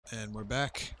And we're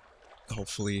back.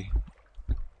 Hopefully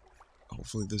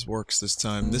this works this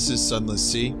time. This is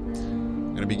Sunless Sea.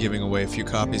 I'm gonna be giving away a few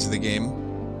copies of the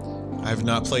game. I have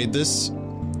not played this.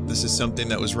 This is something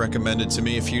that was recommended to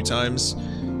me a few times,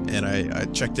 and I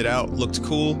checked it out. Looked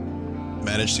cool.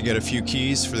 Managed to get a few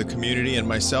keys for the community and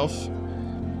myself,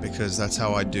 because that's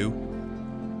how I do.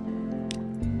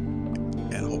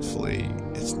 And hopefully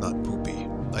it's not poopy.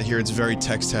 I hear it's very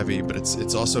text heavy, but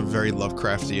it's also very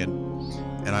Lovecraftian.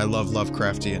 And I love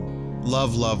Lovecraftian.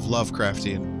 Love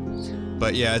Lovecraftian.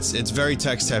 But yeah, it's very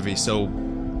text heavy, so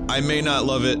I may not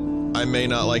love it, I may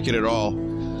not like it at all.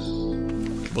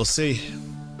 We'll see.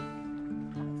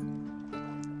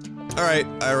 Alright,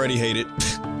 I already hate it.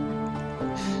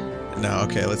 Now,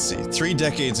 okay, let's see. 3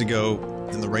 decades ago,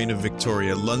 in the reign of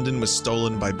Victoria, London was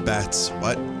stolen by bats.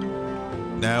 What?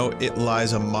 Now it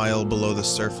lies a mile below the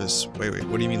surface. Wait,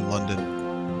 what do you mean London?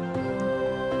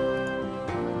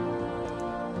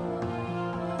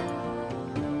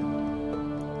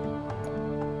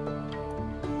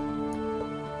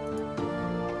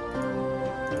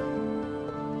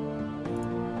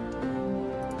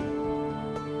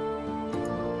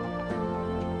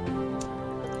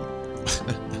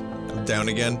 I'm down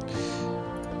again?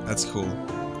 That's cool.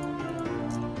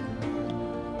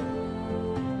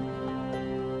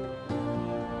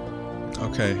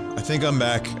 Okay, I think I'm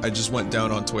back. I just went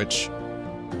down on Twitch.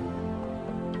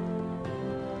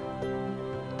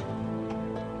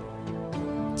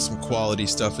 Some quality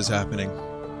stuff is happening.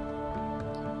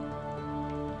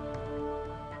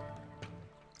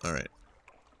 Alright.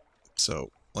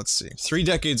 So, let's see. 3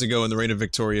 decades ago in the reign of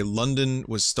Victoria, London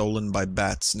was stolen by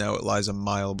bats. Now it lies a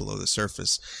mile below the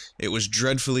surface. It was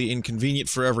dreadfully inconvenient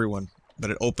for everyone, but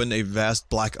it opened a vast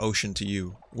black ocean to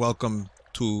you. Welcome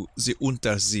to the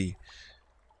Untersee.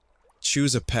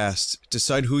 Choose a past.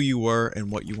 Decide who you were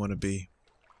and what you want to be.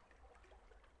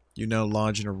 You now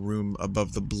lodge in a room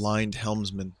above the blind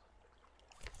helmsman.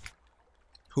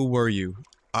 Who were you?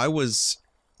 I was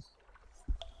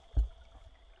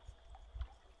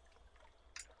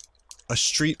a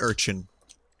street urchin.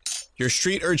 Your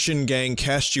street urchin gang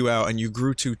cast you out and you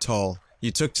grew too tall. You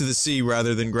took to the sea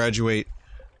rather than graduate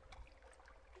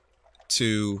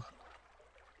to...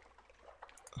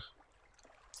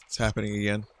 It's happening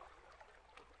again.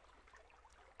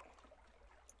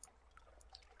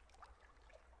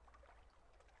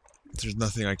 There's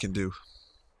nothing I can do.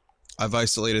 I've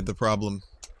isolated the problem,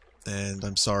 and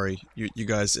I'm sorry. You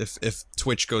guys, if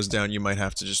Twitch goes down, you might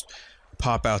have to just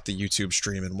pop out the YouTube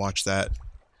stream and watch that.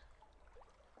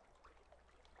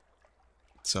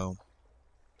 So,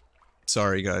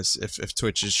 sorry guys, if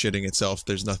Twitch is shitting itself,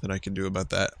 there's nothing I can do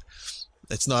about that.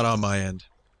 It's not on my end.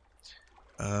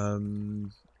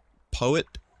 Poet?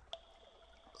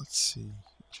 Let's see.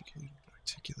 Educated,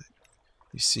 articulate.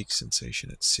 You seek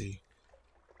sensation at sea.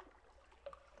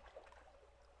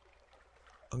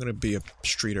 I'm gonna be a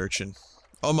street urchin.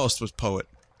 Almost was poet.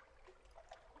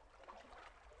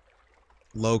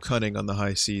 Low cunning on the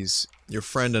high seas. Your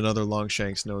friend and other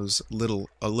Longshanks knows a little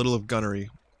of gunnery.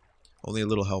 Only a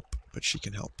little help, but she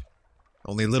can help.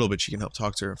 Only a little bit she can help.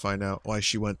 Talk to her and find out why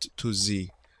she went to Z.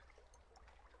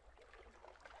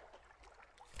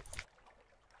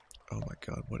 Oh my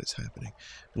god, what is happening?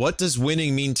 What does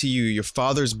winning mean to you? Your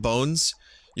father's bones?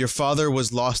 Your father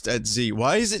was lost at Z.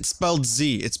 Why is it spelled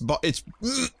Z?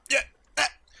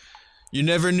 You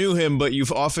never knew him, but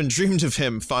you've often dreamed of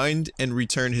him. Find and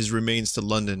return his remains to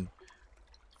London.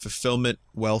 Fulfillment,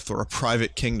 wealth, or a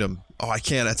private kingdom. Oh, I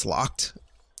can't. That's locked.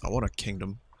 I want a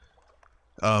kingdom.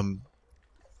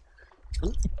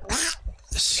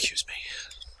 Excuse me.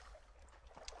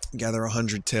 Gather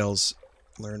 100 tales.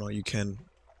 Learn all you can.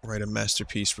 Write a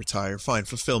masterpiece. Retire. Fine.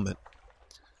 Fulfillment.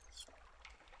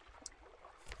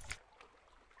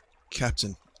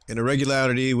 Captain, in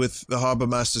irregularity with the Harbour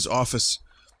Master's office.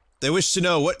 They wish to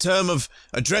know what term of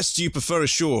address do you prefer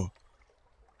ashore?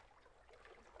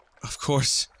 Of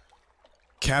course,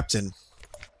 Captain.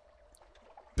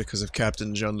 Because of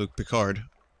Captain Jean-Luc Picard.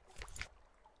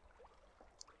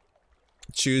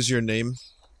 Choose your name.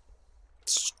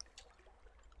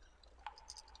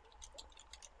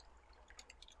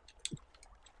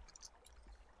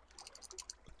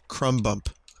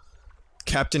 Crumbump.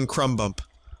 Captain Crumbump.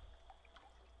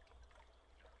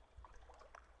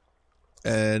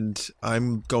 And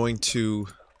I'm going to...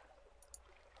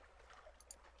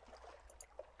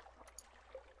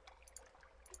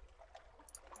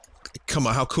 Come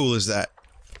on, how cool is that?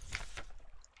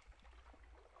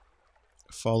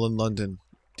 Fallen London.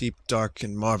 Deep, dark,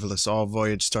 and marvelous. All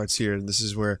voyage starts here, and this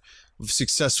is where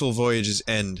successful voyages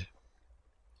end.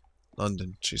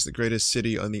 London. She's the greatest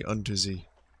city on the Untersee.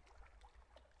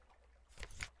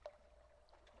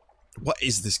 What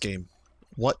is this game?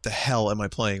 What the hell am I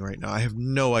playing right now? I have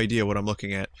no idea what I'm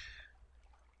looking at.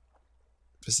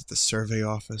 Visit the survey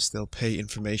office. They'll pay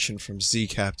information from Z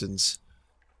captains.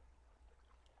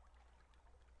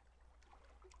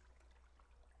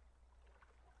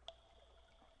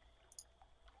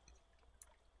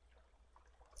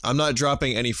 I'm not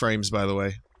dropping any frames, by the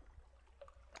way.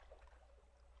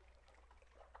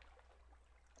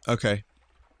 Okay.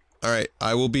 Alright,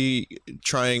 I will be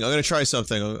trying... I'm gonna try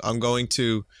something. I'm gonna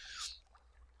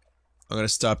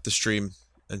stop the stream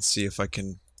and see if I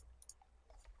can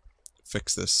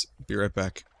fix this. Be right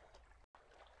back.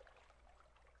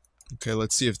 Okay,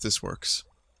 let's see if this works.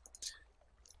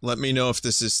 Let me know if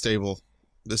this is stable.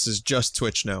 This is just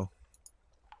Twitch now.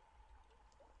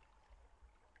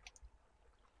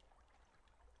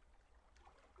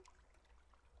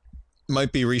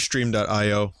 Might be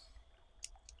Restream.io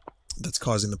that's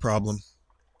causing the problem.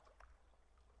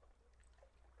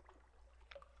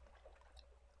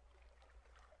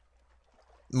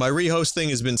 My rehosting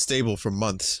has been stable for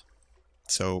months,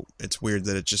 so it's weird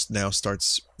that it just now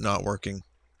starts not working.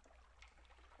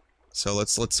 So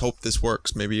let's hope this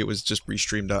works. Maybe it was just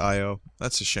Restream.io.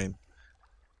 That's a shame.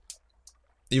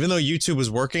 Even though YouTube was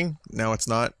working, now it's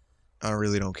not. I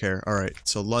really don't care. Alright,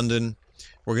 so London.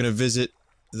 We're gonna visit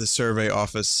the survey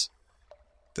office.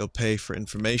 They'll pay for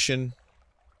information.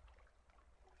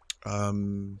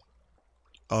 Oh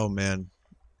man.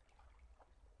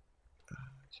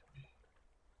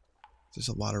 There's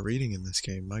a lot of reading in this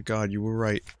game. My god, you were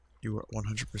right. You were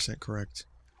 100% correct.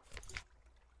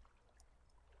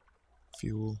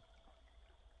 Fuel.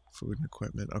 Food and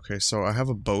equipment. Okay, so I have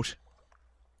a boat.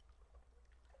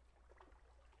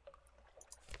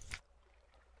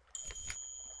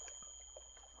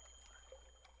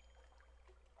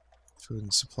 Food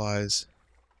and supplies.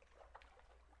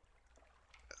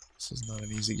 This is not an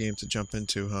easy game to jump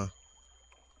into, huh?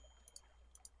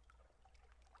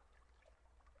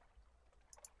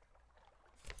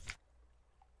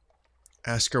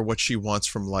 Ask her what she wants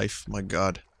from life. My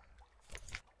god.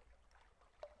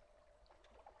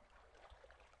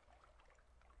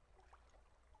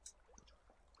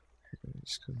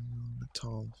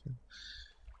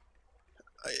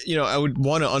 You know, I would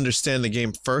want to understand the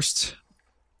game first,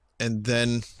 and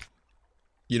then,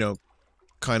 you know,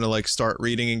 kind of like start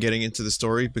reading and getting into the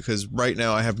story, because right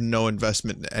now I have no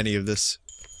investment in any of this,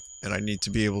 and I need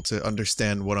to be able to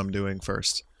understand what I'm doing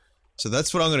first. So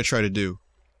that's what I'm going to try to do.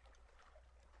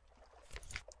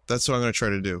 That's what I'm going to try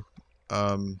to do.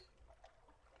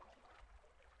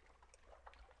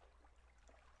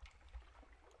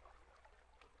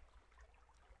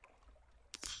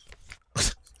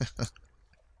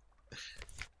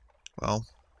 Well.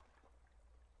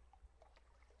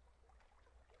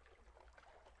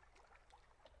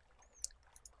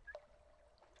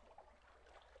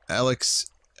 Alex,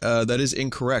 that is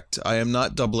incorrect. I am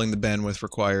not doubling the bandwidth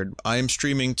required. I am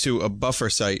streaming to a buffer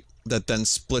site that then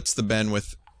splits the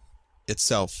bandwidth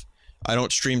itself. I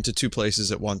don't stream to two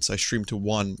places at once. I stream to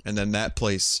one, and then that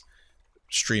place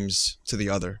streams to the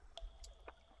other.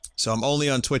 So I'm only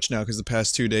on Twitch now because the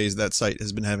past 2 days that site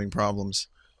has been having problems.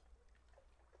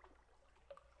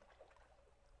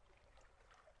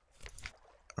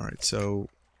 Alright, so...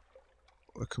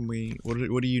 what can we... what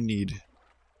do you need?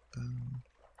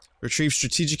 Retrieve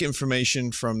strategic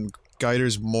information from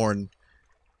Guider's Morn.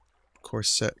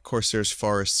 Corsair's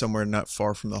Forest, somewhere not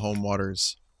far from the home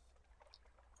waters.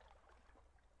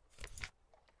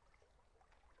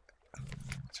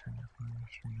 Turn your phone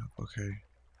screen up. Okay.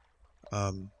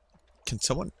 Can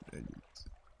someone...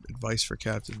 advice for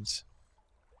captains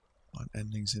on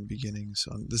endings and beginnings.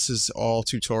 This is all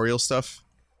tutorial stuff.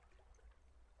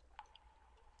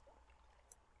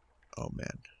 Oh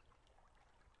man.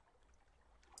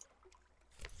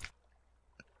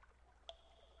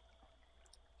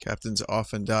 Captains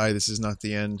often die. This is not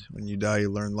the end. When you die, you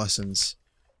learn lessons.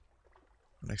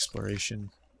 On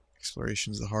exploration.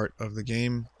 Exploration is the heart of the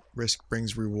game. Risk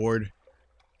brings reward.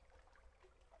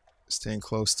 Staying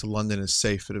close to London is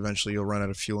safe, but eventually you'll run out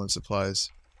of fuel and supplies.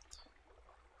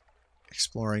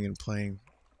 Exploring and playing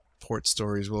port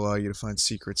stories will allow you to find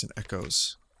secrets and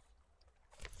echoes.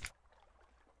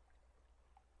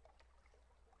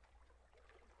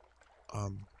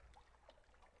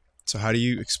 So how do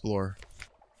you explore?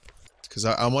 Because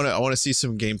I want to see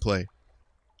some gameplay.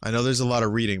 I know there's a lot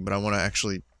of reading, but I want to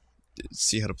actually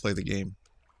see how to play the game.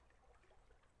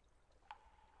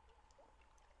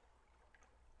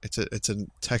 It's a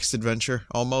text adventure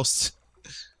almost.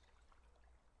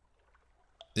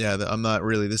 Yeah, I'm not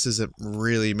really. This isn't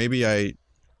really. Maybe I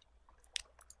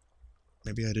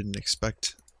didn't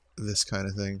expect this kind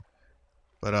of thing.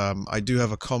 But, I do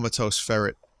have a comatose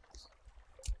ferret.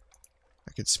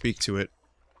 I could speak to it.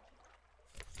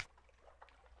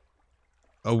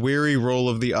 A weary roll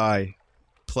of the eye.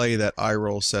 Play, that eye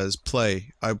roll says.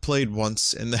 Play. I played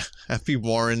once in the happy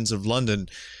warrens of London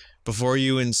before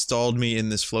you installed me in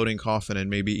this floating coffin and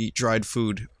made me eat dried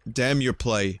food. Damn your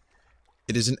play.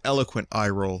 It is an eloquent eye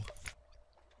roll.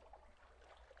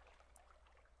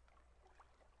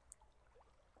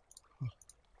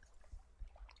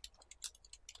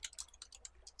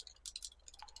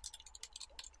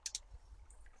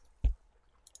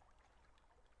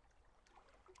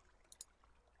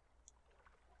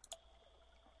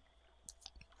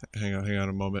 Hang on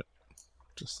a moment.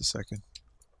 Just a second.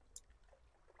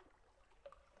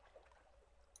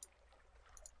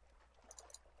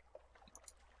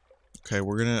 Okay,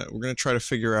 we're gonna try to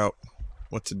figure out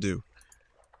what to do.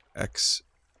 X.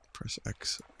 Press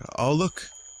X. Oh, look!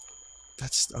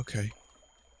 That's... okay.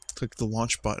 Click the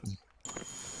launch button.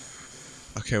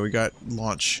 Okay, we got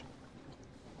launch.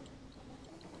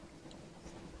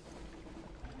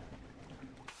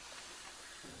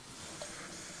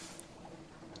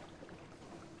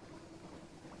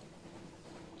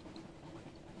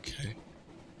 Okay.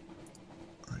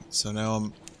 Alright, so now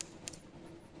I'm...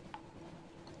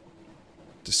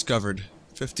 discovered.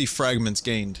 50 fragments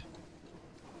gained.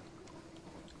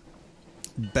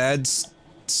 Bad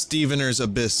Stevener's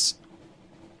Abyss.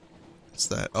 What's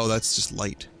that? Oh, that's just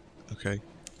light. Okay.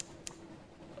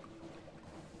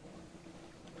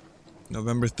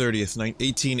 November 30th,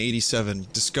 1887.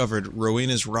 Discovered.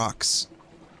 Rowena's Rocks.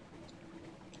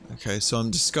 Okay, so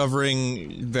I'm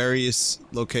discovering various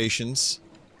locations.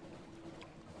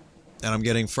 And I'm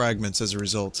getting fragments as a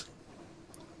result.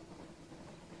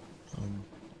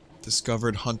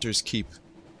 Discovered Hunter's Keep.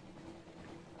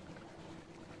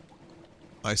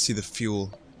 I see the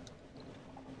fuel.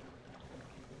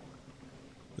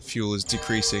 The fuel is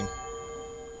decreasing.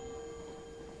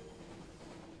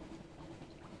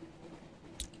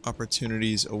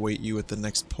 Opportunities await you at the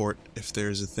next port if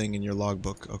there's a thing in your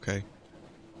logbook. Okay.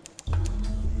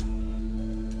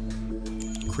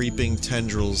 Creeping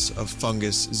tendrils of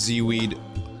fungus, Z-weed,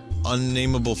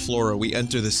 unnameable flora. We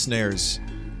enter the snares.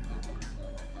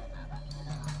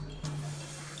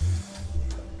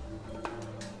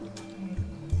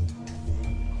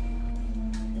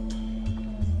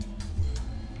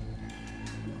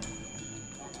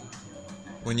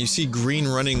 When you see green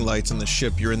running lights on the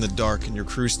ship, you're in the dark and your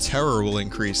crew's terror will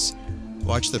increase.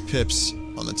 Watch the pips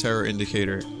on the terror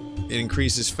indicator. It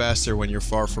increases faster when you're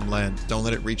far from land. Don't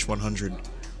let it reach 100.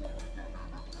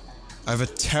 I have a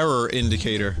terror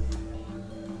indicator.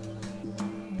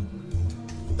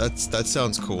 That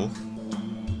sounds cool.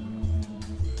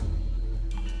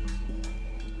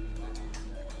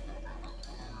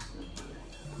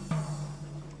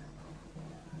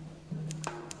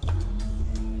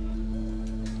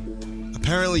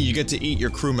 Apparently you get to eat your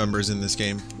crew members in this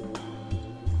game.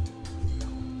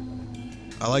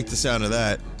 I like the sound of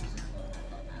that.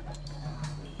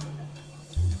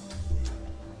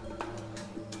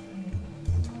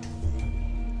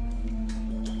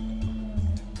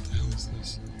 What the hell is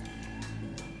this?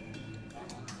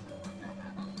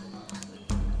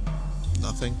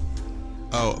 Nothing.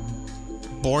 Oh.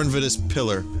 Bornvitus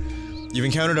Pillar. You've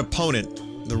encountered an opponent.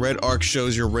 The red arc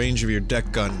shows your range of your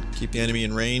deck gun. Keep the enemy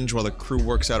in range while the crew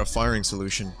works out a firing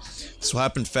solution. This will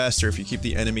happen faster if you keep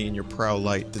the enemy in your prow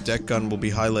light. The deck gun will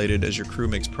be highlighted as your crew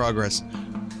makes progress.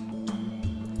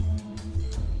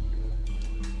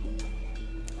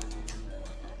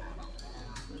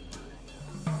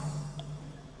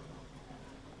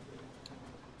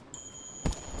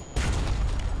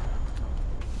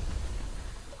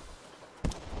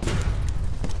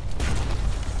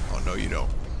 Oh no, you don't.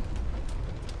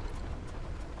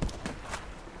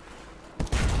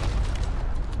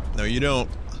 No, you don't.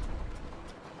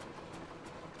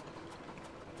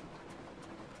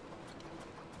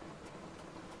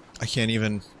 I can't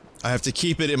even... I have to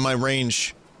keep it in my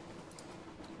range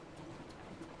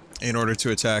in order to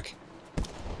attack.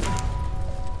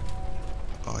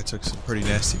 Oh, I took some pretty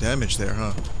nasty damage there,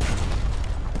 huh?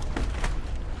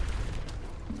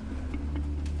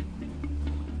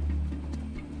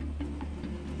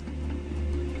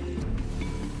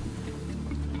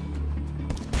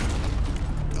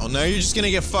 Oh, now you're just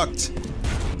gonna get fucked.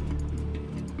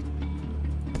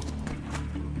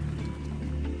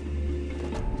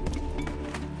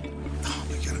 Oh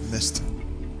my god, I missed.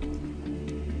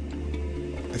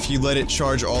 If you let it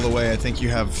charge all the way, I think you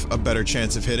have a better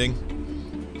chance of hitting.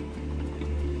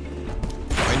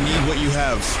 I need what you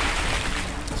have.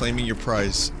 Claiming your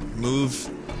prize. Move,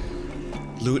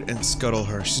 loot, and scuttle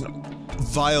her. She's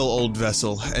Vile old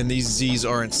vessel, and these Z's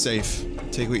aren't safe.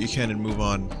 Take what you can and move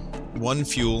on. 1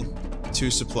 fuel,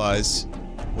 2 supplies,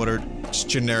 what are just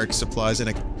generic supplies, and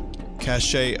a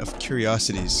cache of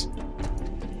curiosities.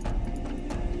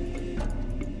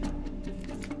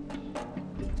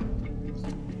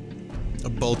 A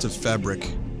bolt of fabric.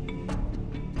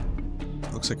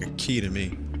 Looks like a key to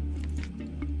me.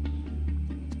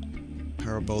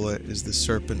 Parabola is the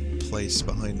serpent place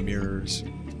behind mirrors.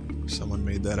 Someone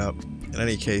made that up. In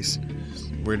any case,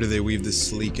 where do they weave this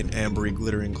sleek and ambery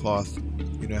glittering cloth?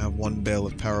 You now have 1 bale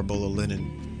of parabola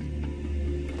linen.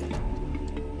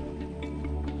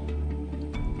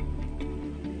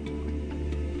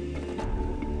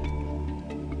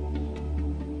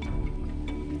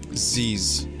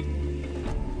 Z's.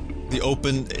 The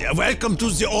open... Welcome to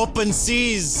the open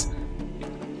seas!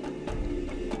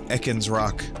 Ekans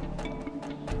Rock.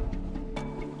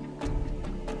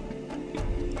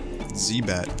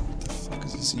 Z-Bat. What the fuck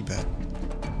is a Z-Bat?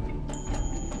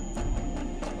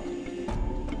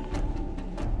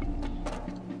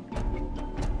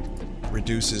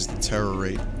 Reduces the terror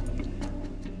rate.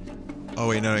 Oh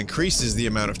wait, no, increases the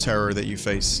amount of terror that you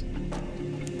face.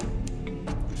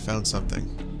 I found something.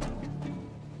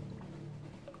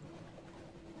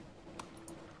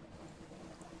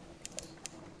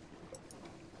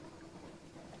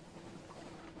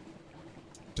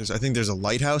 I think there's a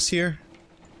lighthouse here.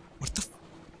 What the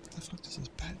fuck does this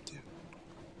bat do?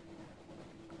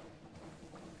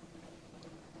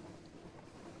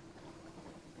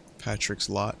 Patrick's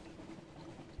lot.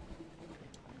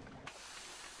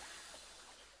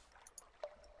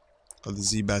 Oh, the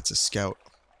Z-Bat's a scout.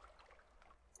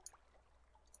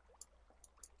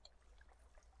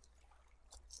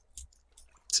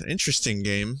 It's an interesting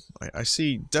game. I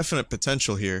see definite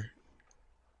potential here.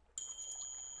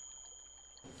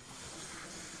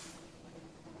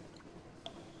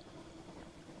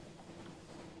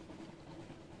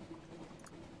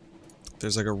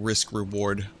 There's like a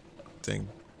risk-reward thing.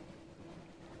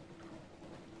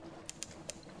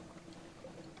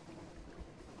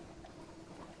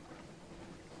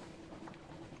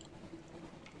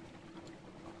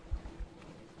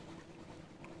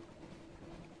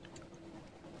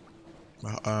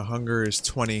 Hunger is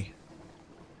 20.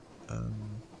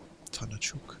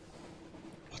 Tanachuk.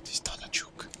 What is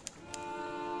Tanachuk?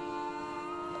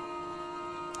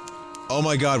 Oh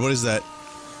my god, what is that?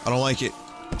 I don't like it.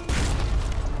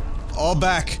 All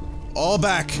back! All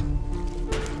back!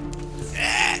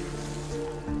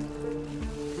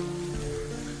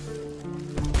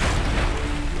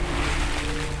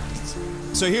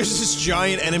 So here's this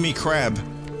giant enemy crab.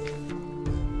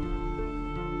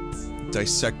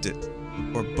 Dissect it.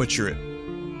 Or butcher it.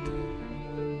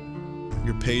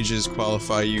 Your pages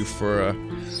qualify you for,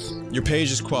 your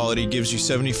page's quality gives you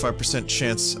 75%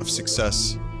 chance of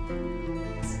success.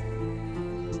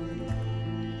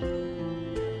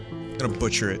 I'm gonna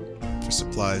butcher it for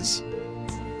supplies.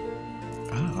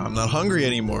 Ah, I'm not hungry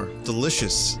anymore.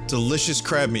 Delicious. Delicious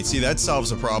crab meat. See, that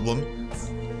solves a problem.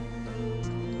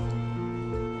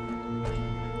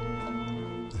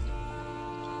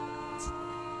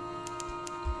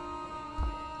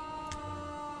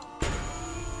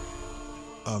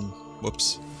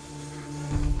 Whoops.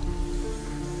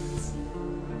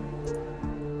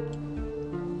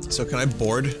 So can I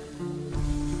board?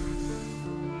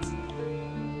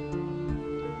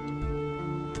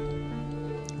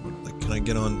 Like, can I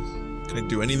get on... Can I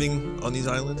do anything on these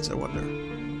islands? I wonder.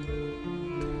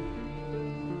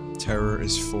 Terror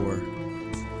is 4.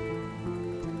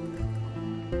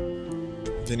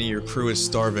 Vinny, your crew is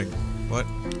starving. What?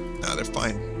 Nah, they're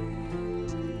fine.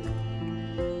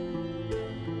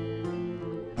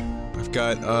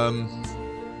 Got,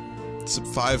 some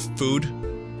 5 food,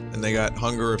 and they got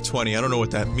hunger of 20. I don't know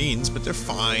what that means, but they're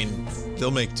fine.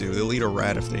 They'll make do. They'll eat a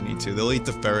rat if they need to. They'll eat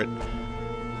the ferret.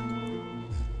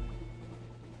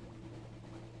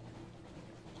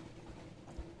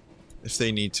 If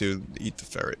they need to, eat the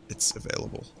ferret. It's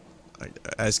available.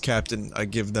 As captain, I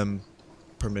give them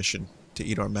permission to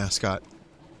eat our mascot.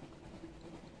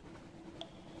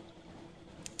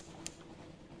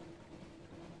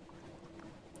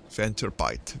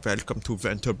 Venturbite. Welcome to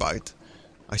Venturbite.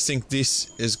 I think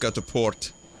this is got a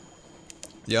port.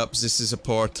 Yup, this is a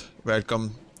port.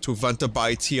 Welcome to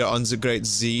Venturbite here on the Great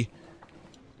Z.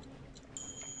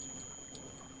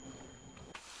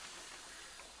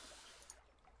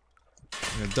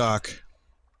 In a dock.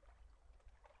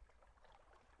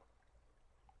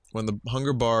 When the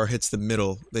hunger bar hits the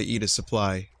middle, they eat a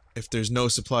supply. If there's no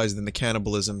supplies, then the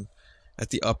cannibalism at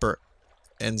the upper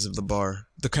ends of the bar.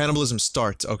 The cannibalism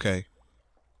starts, okay.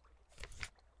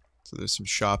 So there's some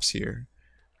shops here.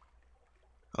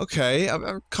 Okay,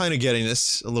 I'm kind of getting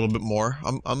this a little bit more.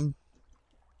 I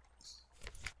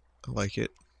like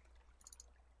it.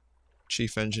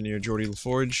 Chief Engineer Geordie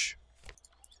LaForge.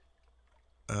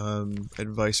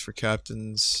 Advice for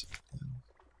captains.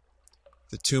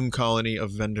 The Tomb Colony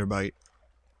of Venderbite.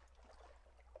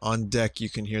 On deck, you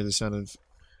can hear the sound of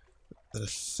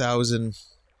 1,000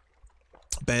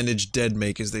 bandaged dead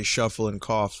make as they shuffle and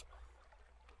cough.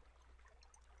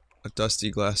 A dusty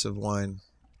glass of wine.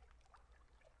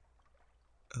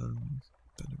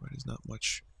 Venderbite is not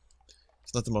much.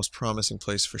 It's not the most promising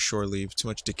place for shore leave. Too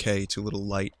much decay, too little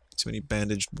light, too many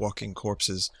bandaged walking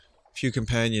corpses. Few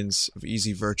companions of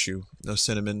easy virtue. No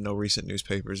cinnamon, no recent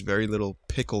newspapers. Very little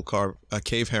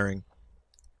cave herring.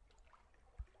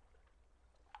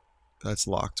 That's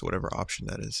locked, whatever option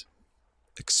that is.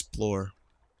 Explore.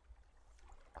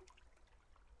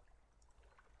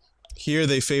 Here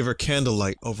they favor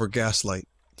candlelight over gaslight.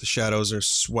 The shadows are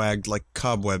swagged like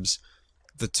cobwebs.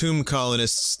 The tomb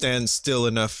colonists stand still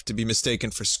enough to be mistaken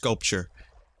for sculpture,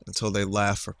 until they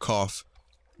laugh or cough.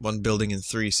 One building in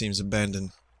 3 seems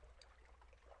abandoned.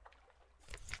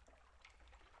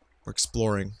 We're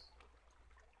exploring.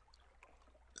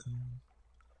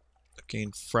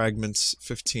 Again, fragments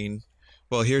 15.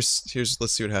 Well, here's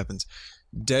let's see what happens.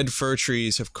 Dead fir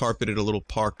trees have carpeted a little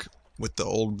park with the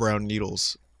old brown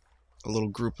needles. A little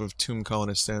group of tomb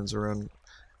colonists stands around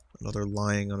another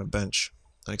lying on a bench.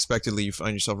 Unexpectedly, you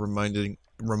find yourself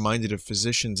reminded of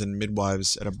physicians and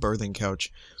midwives at a birthing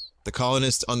couch. The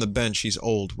colonist on the bench, he's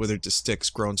old, withered to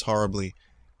sticks, groans horribly.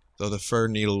 Though the fir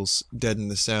needles deaden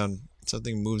the sound,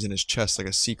 something moves in his chest like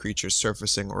a sea creature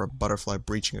surfacing or a butterfly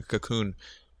breaching a cocoon.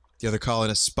 The other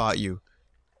colonists spot you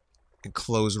and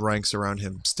close ranks around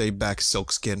him. Stay back,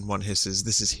 Silkskin, one hisses.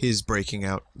 This is his breaking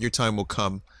out. Your time will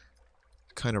come.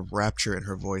 A kind of rapture in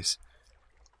her voice.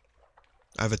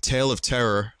 I have a tale of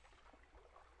terror.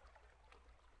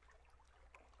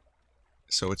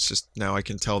 So it's just, now I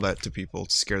can tell that to people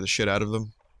to scare the shit out of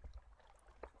them.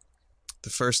 The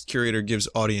first curator gives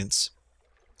audience.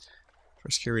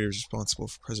 First curator is responsible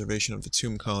for preservation of the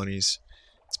tomb colonies.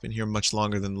 It's been here much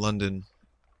longer than London,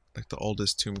 like the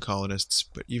oldest tomb colonists,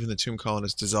 but even the tomb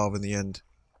colonists dissolve in the end.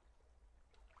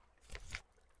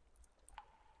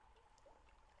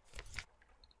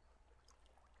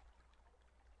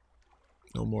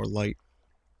 No more light.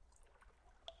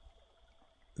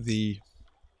 The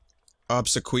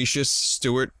obsequious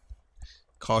steward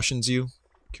cautions you.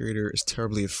 Curator is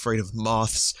terribly afraid of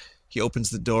moths. He opens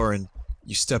the door and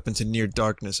you step into near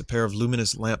darkness. A pair of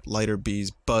luminous lamp lighter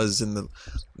bees buzz in the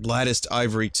latticed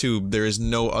ivory tube. There is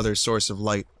no other source of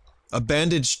light. A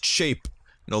bandaged shape,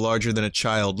 no larger than a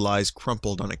child, lies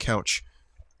crumpled on a couch.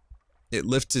 It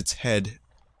lifts its head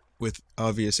with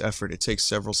obvious effort. It takes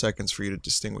several seconds for you to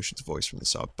distinguish its voice from the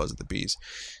soft buzz of the bees.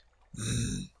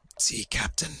 See,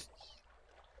 Captain.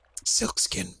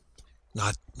 Silkskin.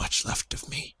 Not much left of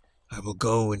me. I will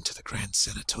go into the Grand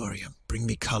Sanatorium. Bring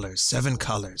me colors. 7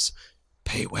 colors.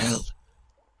 Pay well.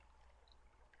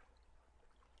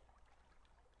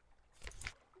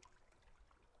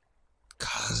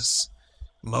 Cause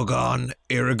Mogon,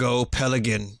 Irigo,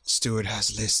 Pelican. Steward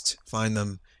has list. Find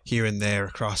them here and there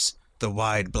across the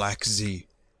wide Black Sea.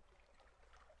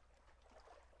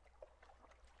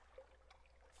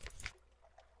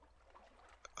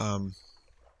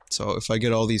 So if I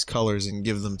get all these colors and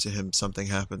give them to him, something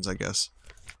happens, I guess.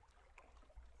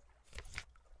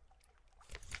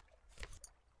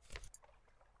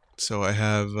 So I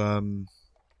have, life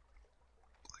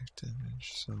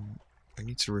damage, so I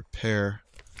need to repair.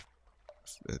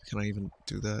 Can I even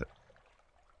do that?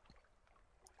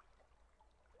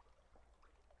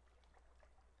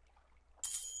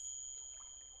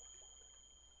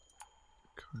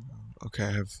 Okay,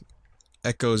 I have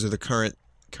echoes of the current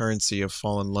currency of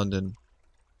fallen London.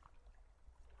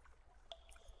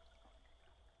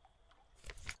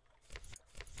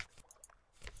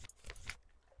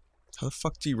 How the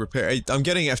fuck do you repair? I'm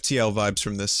getting FTL vibes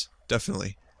from this,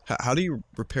 definitely. How do you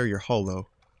repair your hull, though?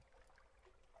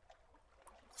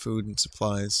 Food and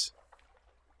supplies.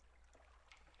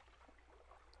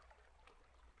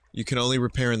 You can only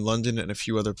repair in London and a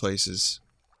few other places.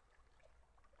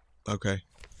 Okay.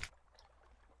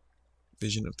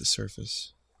 Vision of the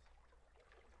surface.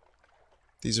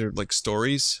 These are like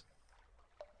stories?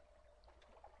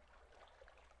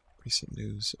 Recent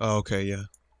news. Oh, okay, yeah.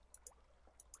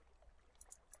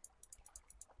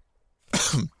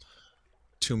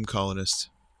 Tomb colonist.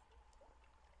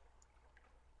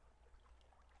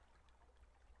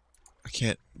 I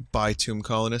can't buy tomb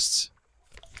colonists.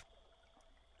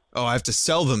 Oh, I have to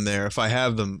sell them there if I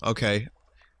have them. Okay.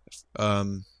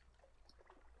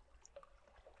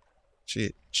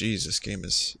 Shit. Jeez, this game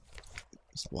is...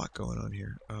 There's a lot going on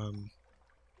here.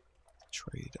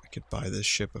 Trade. I could buy this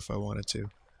ship if I wanted to.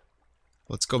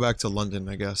 Let's go back to London,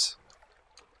 I guess.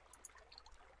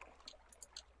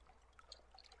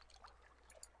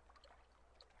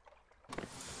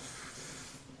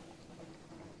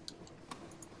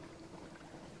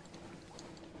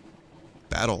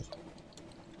 Battle.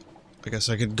 I guess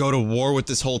I could go to war with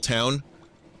this whole town.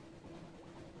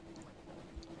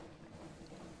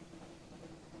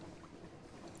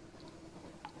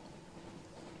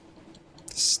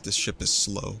 This ship is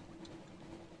slow.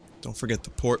 Don't forget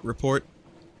the port report.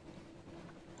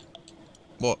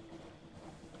 What?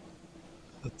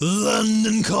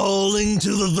 London calling to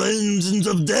the vengeance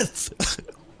of death.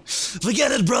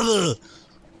 Forget it, brother.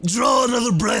 Draw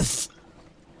another breath.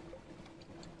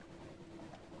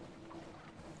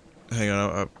 Hang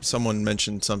on, someone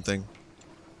mentioned something.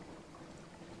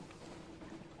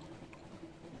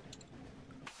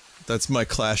 That's my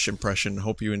Clash impression.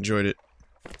 Hope you enjoyed it.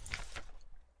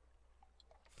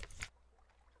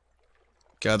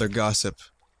 Gather gossip.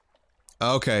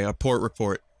 Okay, a port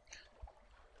report.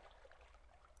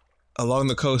 Along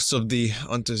the coast of the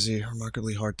Untersee,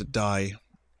 remarkably hard to die.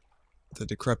 The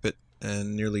decrepit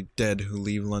and nearly dead who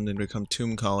leave London become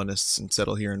tomb colonists and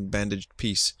settle here in bandaged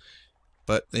peace.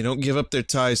 But they don't give up their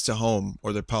ties to home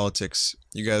or their politics.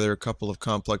 You gather a couple of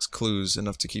complex clues,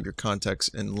 enough to keep your contacts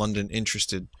in London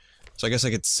interested. So I guess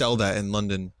I could sell that in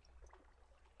London.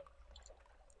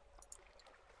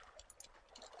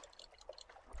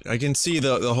 I can see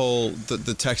the whole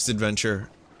text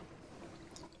adventure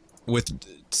with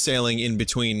sailing in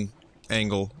between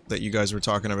angle that you guys were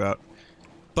talking about.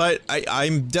 But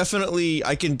I'm definitely,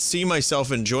 I can see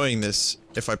myself enjoying this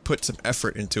if I put some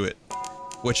effort into it.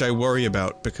 Which I worry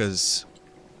about because,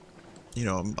 you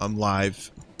know, I'm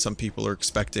live. Some people are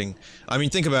expecting... I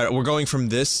mean, think about it. We're going from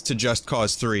this to Just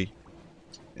Cause 3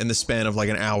 in the span of like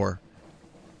an hour.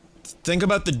 Think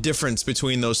about the difference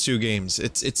between those two games.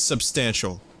 It's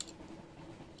substantial.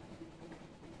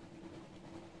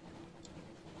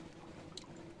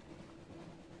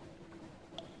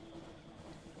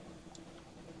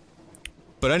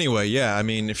 But anyway, yeah, I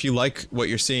mean, if you like what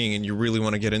you're seeing and you really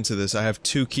want to get into this, I have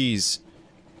 2 keys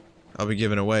I'll be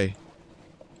giving away.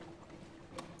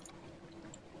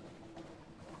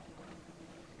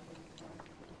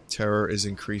 Terror is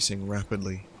increasing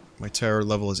rapidly. My terror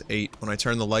level is 8. When I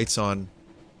turn the lights on...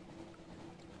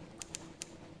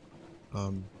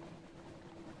 is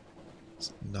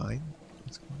it 9?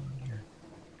 What's going on here?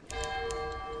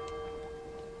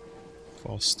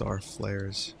 False star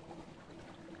flares.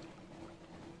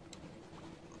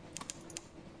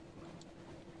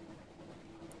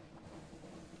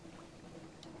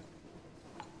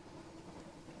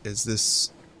 Is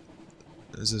this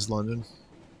London? I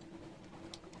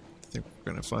think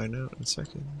we're gonna find out in a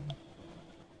second.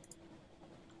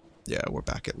 Yeah, we're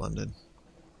back at London.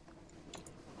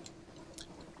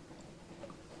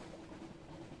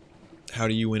 How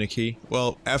do you win a key?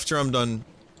 Well, after I'm done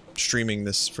streaming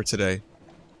this for today,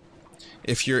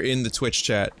 if you're in the Twitch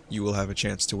chat, you will have a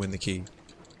chance to win the key.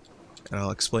 And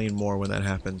I'll explain more when that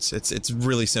happens. It's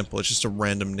really simple. It's just a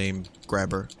random name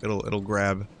grabber. It'll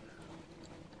grab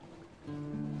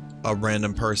a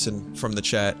random person from the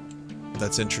chat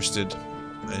that's interested,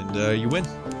 and you win.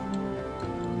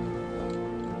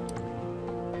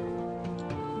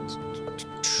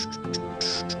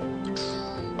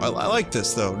 I like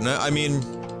this though. I mean,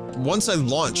 once I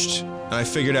launched and I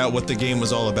figured out what the game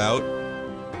was all about,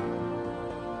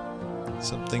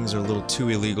 some things are a little too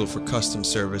illegal for customs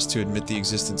service to admit the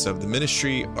existence of. The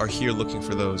Ministry are here looking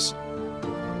for those.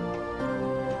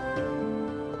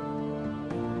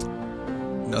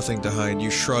 Nothing to hide.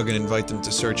 You shrug and invite them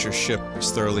to search your ship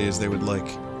as thoroughly as they would like.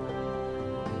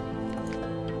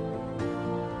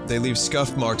 They leave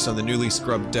scuff marks on the newly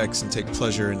scrubbed decks and take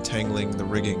pleasure in tangling the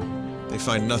rigging. They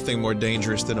find nothing more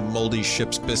dangerous than a moldy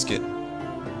ship's biscuit.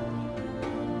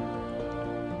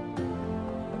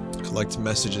 Collect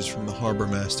messages from the harbor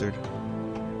master.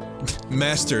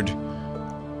 Mastered!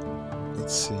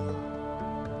 Let's see.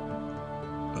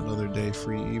 Another day,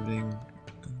 free evening.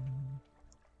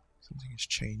 Something has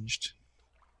changed.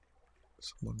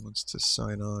 Someone wants to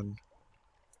sign on.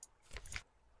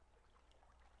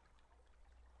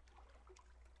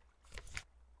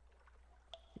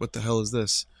 What the hell is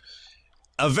this?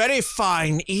 A very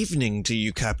fine evening to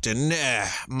you, Captain.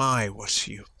 What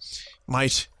you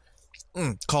might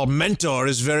call Mentor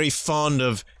is very fond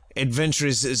of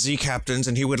adventurous Z-Captains,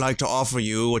 and he would like to offer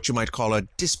you what you might call a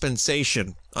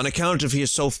dispensation, on account of he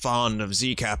is so fond of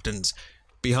Z-Captains.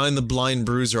 Behind the blind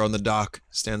bruiser on the dock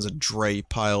stands a dray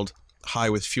piled high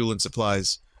with fuel and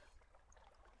supplies.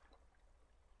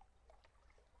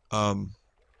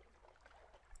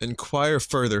 Inquire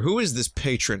further. Who is this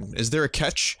patron? Is there a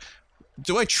catch?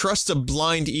 Do I trust a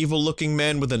blind, evil-looking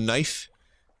man with a knife?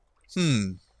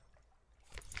 He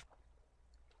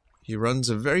runs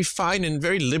a very fine and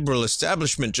very liberal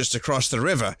establishment just across the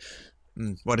river.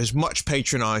 What is much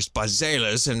patronized by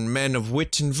sailors and men of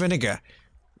wit and vinegar.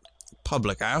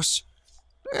 Public house?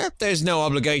 There's no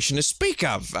obligation to speak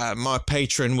of. My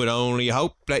patron would only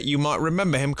hope that you might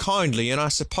remember him kindly, and I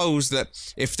suppose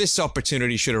that if this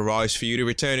opportunity should arise for you to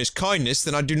return his kindness,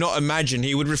 then I do not imagine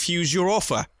he would refuse your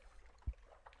offer.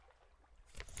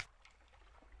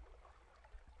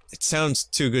 It sounds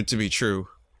too good to be true.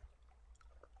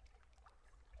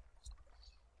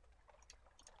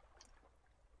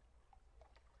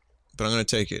 But I'm gonna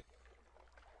take it.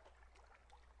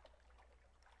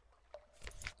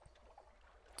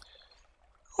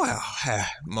 Well,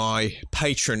 my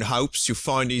patron hopes you'll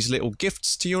find these little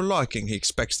gifts to your liking. He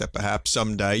expects that perhaps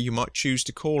someday you might choose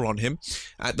to call on him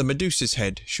at the Medusa's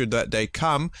Head. Should that day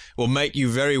come, will make you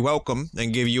very welcome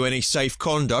and give you any safe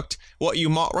conduct what you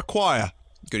might require.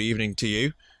 Good evening to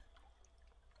you.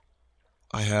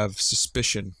 I have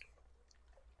suspicion.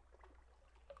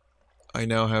 I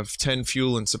now have 10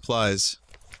 fuel and supplies.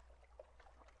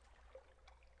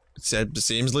 It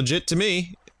seems legit to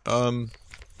me.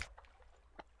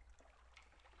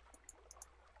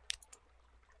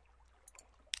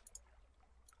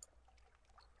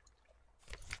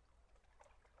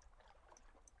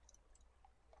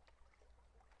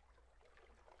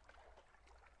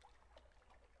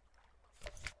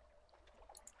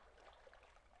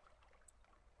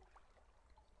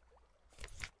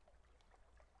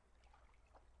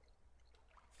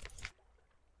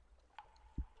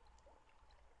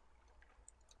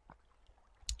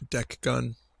 Deck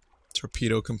gun,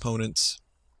 torpedo components,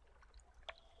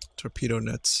 torpedo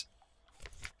nets,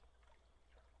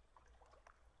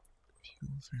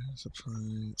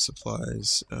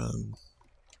 supplies,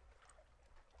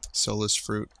 Sunless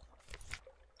fruit,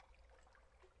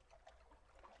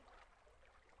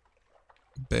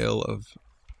 bale of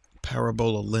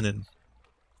parabola linen.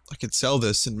 I could sell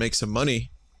this and make some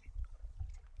money.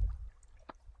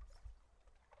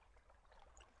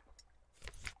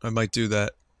 I might do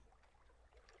that.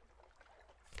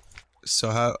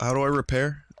 So how do I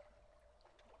repair?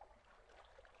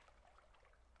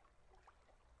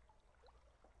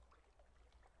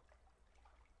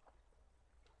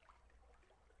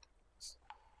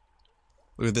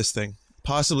 Look at this thing.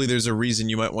 Possibly there's a reason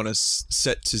you might want to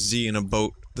set to Z in a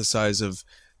boat the size of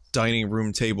dining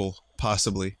room table.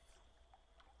 Possibly.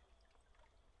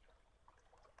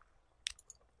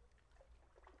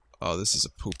 Oh, this is a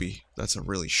poopy. That's a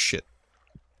really shit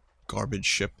garbage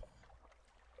ship.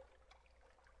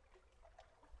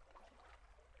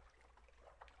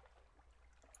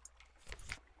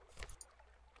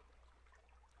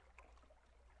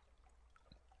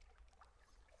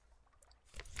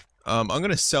 I'm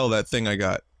gonna sell that thing I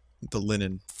got. The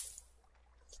linen.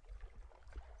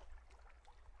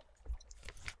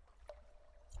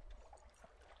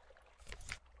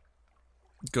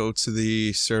 Go to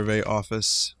the survey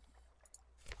office.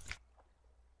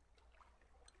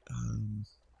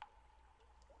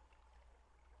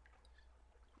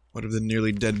 What have the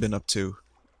nearly dead been up to?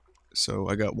 So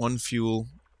I got 1 fuel,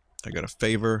 I got a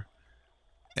favor,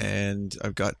 and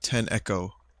I've got 10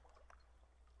 echo.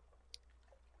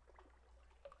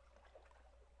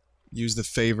 Use the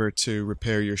favor to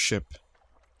repair your ship.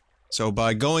 So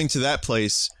by going to that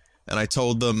place, and I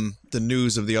told them the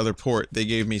news of the other port, they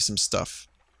gave me some stuff.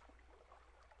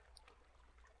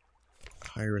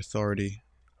 Higher authority.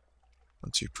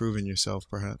 Once you've proven yourself,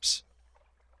 perhaps.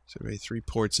 Survey 3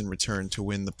 ports in return to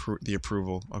win the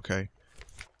approval. Okay.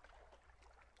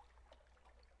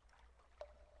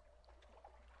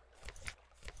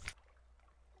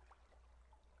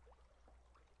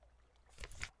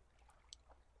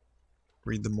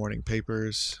 Read the morning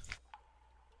papers.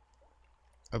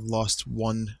 I've lost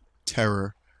 1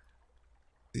 terror.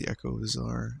 The echoes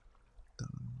are...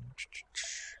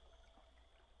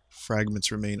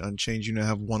 fragments remain unchanged. You now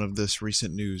have 1 of this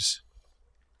recent news.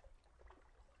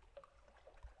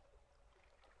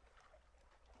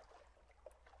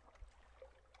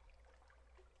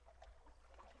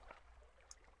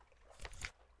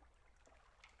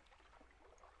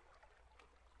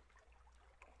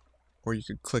 Or you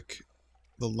could click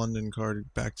the London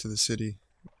card back to the city,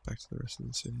 back to the rest of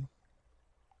the city.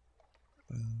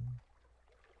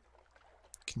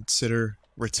 Consider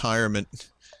retirement.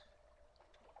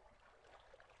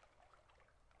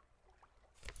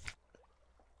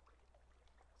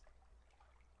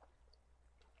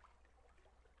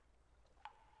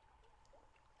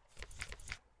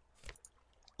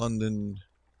 London.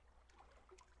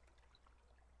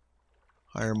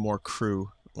 Hire more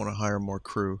crew. Want to hire more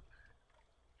crew.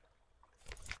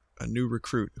 A new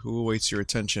recruit. Who awaits your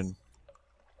attention?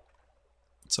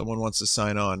 Someone wants to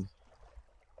sign on.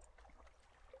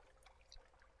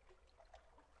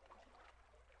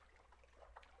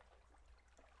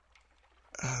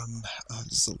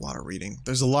 This is a lot of reading.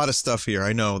 There's a lot of stuff here.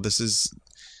 I know. This is...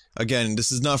 Again,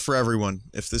 this is not for everyone.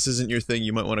 If this isn't your thing,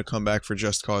 you might want to come back for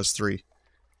Just Cause 3.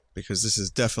 Because this is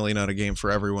definitely not a game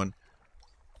for everyone.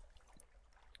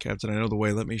 Captain, I know the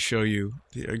way. Let me show you.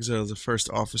 The exile of the first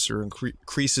officer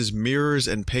increases mirrors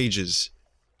and pages.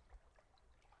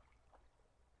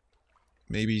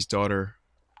 Maybe's daughter.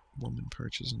 Woman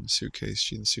perches in the suitcase.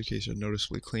 She and the suitcase are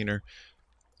noticeably cleaner.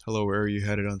 Hello, where are you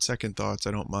headed? On second thoughts,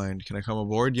 I don't mind. Can I come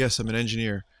aboard? Yes, I'm an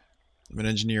engineer. I'm an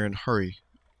engineer and hurry.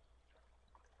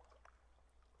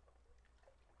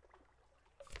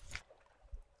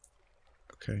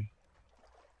 Okay.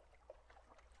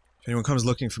 If anyone comes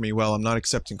looking for me, well, I'm not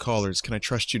accepting callers. Can I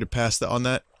trust you to pass that on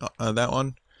that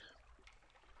one?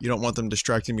 You don't want them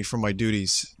distracting me from my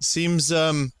duties. Seems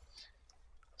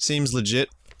legit.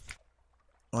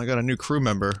 Well, I got a new crew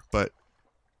member, but...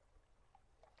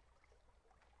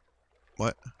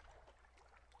 What?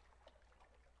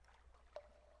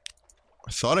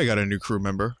 I thought I got a new crew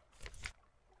member.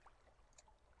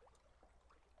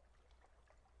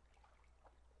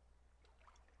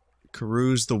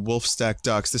 Carouse the Wolfstack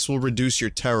Docks. This will reduce your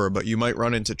terror, but you might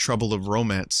run into trouble of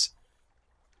romance.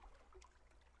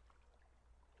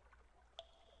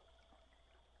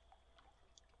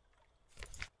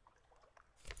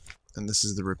 And this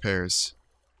is the repairs.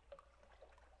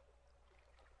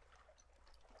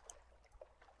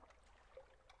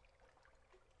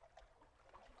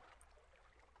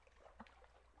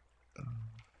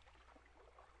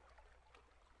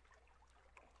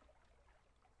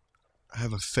 I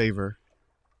have a favor.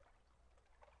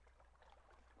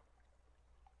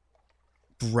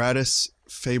 Bratis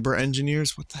Faber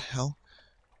Engineers? What the hell?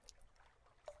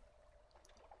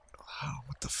 Oh,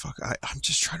 what the fuck? I'm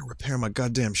just trying to repair my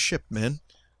goddamn ship, man.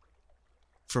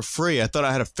 For free. I thought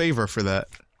I had a favor for that.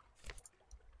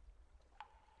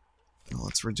 Well,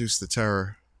 let's reduce the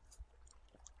terror.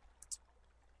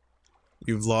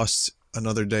 You've lost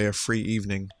another day of free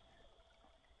evening.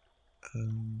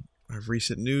 I have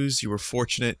recent news. You were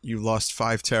fortunate. You lost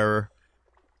 5 terror.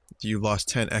 You lost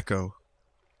 10 echo.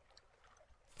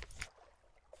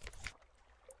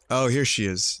 Oh, here she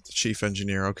is. The chief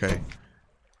engineer. Okay.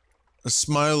 A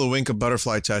smile, a wink, a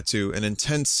butterfly tattoo. An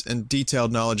intense and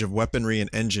detailed knowledge of weaponry and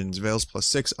engines. Veils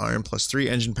 +6, iron +3,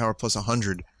 engine power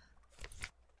 +100.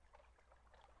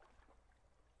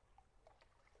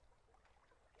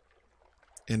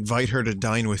 Invite her to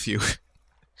dine with you.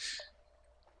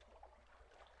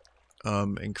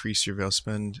 Increase your veil.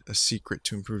 Spend a secret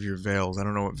to improve your veils. I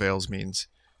don't know what veils means.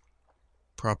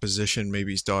 Proposition,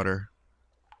 Maybe's daughter.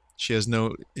 She has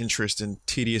no interest in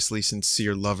tediously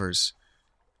sincere lovers.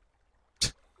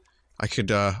 I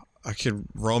could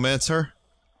romance her?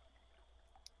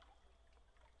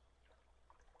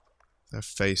 That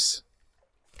face.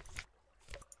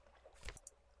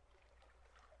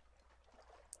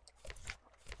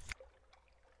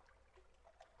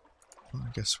 Well,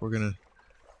 I guess we're gonna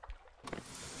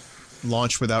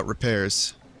launch without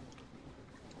repairs.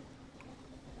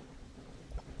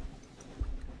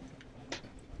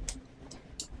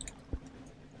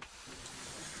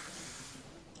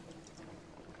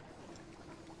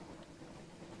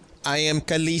 I am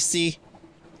Khaleesi,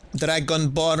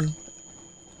 Dragonborn.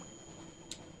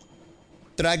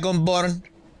 Dragonborn.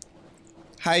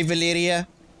 Hi, Valeria.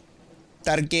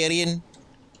 Targaryen.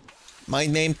 My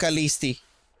name Khaleesi.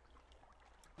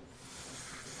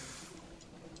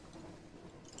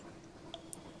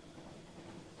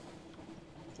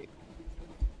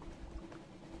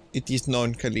 It is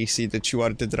known, Khaleesi, that you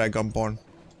are the Dragonborn.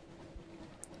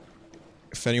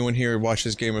 If anyone here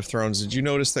watches Game of Thrones, did you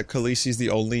notice that Khaleesi's the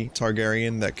only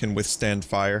Targaryen that can withstand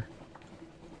fire?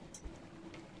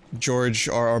 George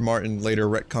R.R. Martin later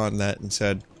retconned that and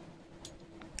said,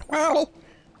 well,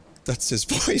 that's his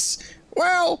voice.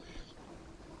 Well,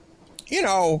 you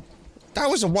know, that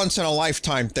was a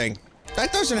once-in-a-lifetime thing.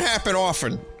 That doesn't happen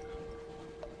often.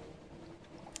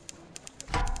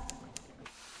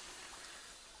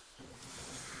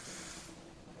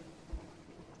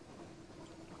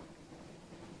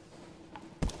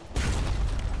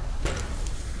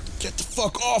 Get the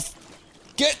fuck off!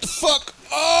 Get the fuck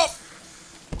off!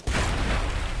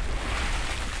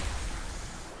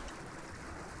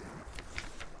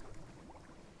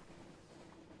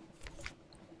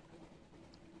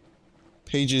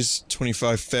 Pages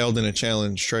 25 failed in a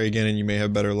challenge. Try again and you may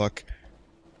have better luck.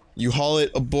 You haul it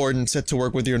aboard and set to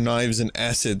work with your knives and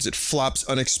acids. It flops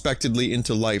unexpectedly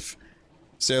into life.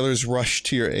 Sailors rush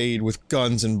to your aid with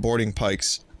guns and boarding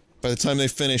pikes. By the time they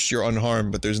finish, you're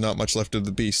unharmed, but there's not much left of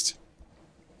the beast.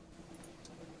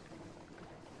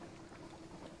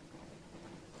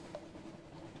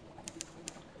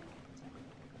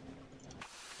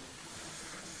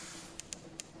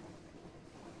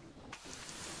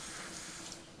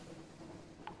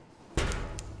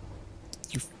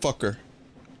 You fucker.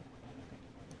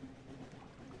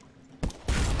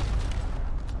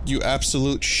 You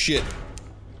absolute shit.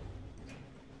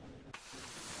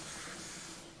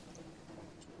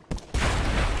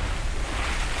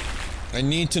 I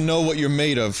need to know what you're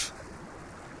made of.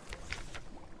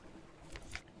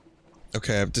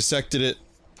 Okay, I've dissected it.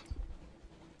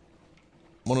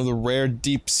 One of the rare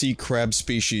deep-sea crab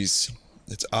species.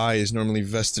 Its eye is normally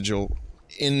vestigial.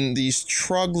 In these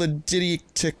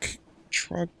troglodytic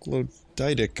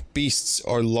beasts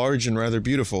are large and rather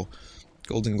beautiful.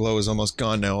 Golden glow is almost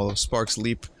gone now, although sparks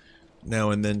leap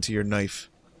now and then to your knife.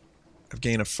 I've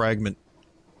gained a fragment.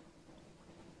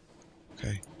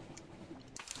 Okay.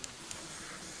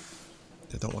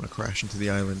 I don't want to crash into the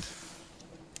island.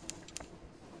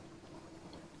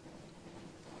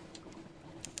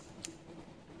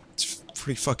 It's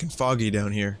pretty fucking foggy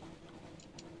down here.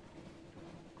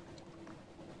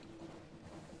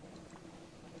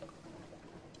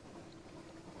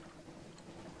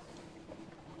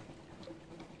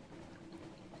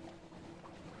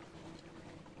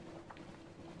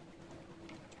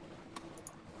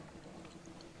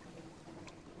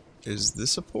 Is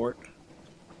this a port?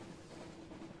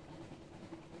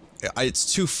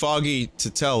 It's too foggy to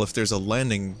tell if there's a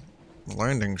landing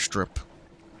strip.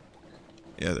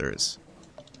 Yeah, there is.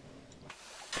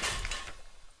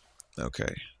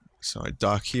 Okay, so I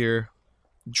dock here.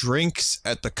 Drinks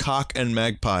at the Cock and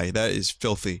Magpie. That is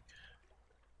filthy.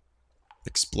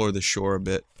 Explore the shore a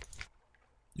bit.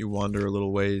 You wander a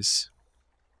little ways.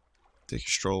 Take a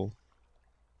stroll.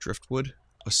 Driftwood.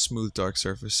 A smooth dark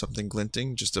surface. Something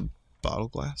glinting. Just a bottle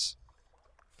glass.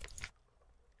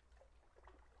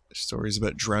 Stories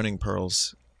about drowning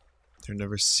pearls. They're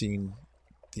never seen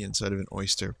the inside of an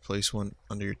oyster. Place one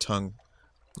under your tongue.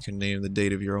 You can name the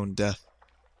date of your own death.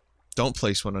 Don't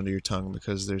place one under your tongue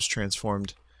because there's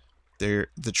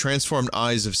the transformed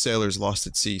eyes of sailors lost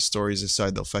at sea. Stories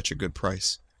aside, they'll fetch a good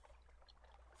price.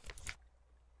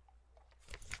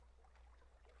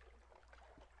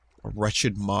 A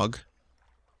wretched mug.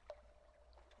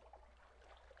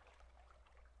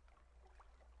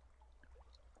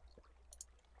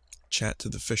 Chat to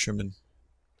the fishermen.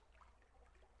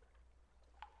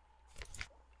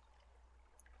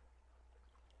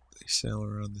 They sail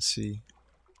around the sea.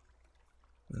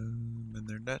 And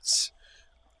their nets.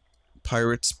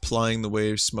 Pirates plying the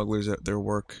waves, smugglers at their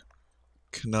work.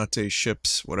 Kanate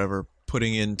ships, whatever,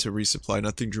 putting in to resupply.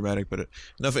 Nothing dramatic, but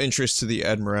enough interest to the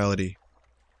Admiralty.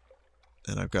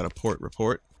 And I've got a port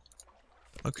report.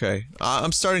 Okay.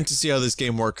 I'm starting to see how this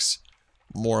game works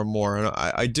more and more. And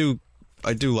I do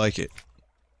like it.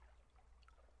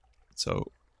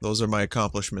 So, those are my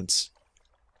accomplishments.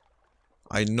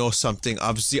 I know something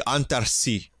of the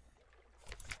Antarsea.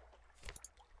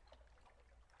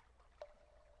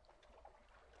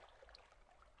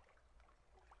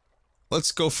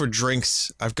 Let's go for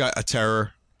drinks. I've got a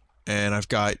terror. And I've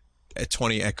got a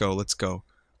 20 echo. Let's go.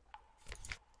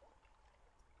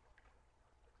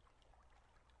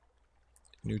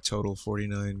 New total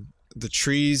 49. The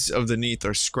trees of the neath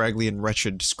are scraggly and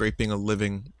wretched, scraping a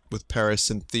living with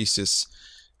parasynthesis.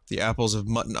 The apples of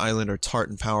Mutton Island are tart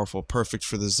and powerful, perfect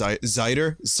for the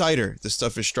cider. Cider! The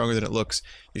stuff is stronger than it looks.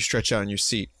 You stretch out in your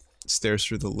seat, stares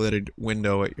through the lidded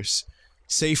window at your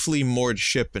safely moored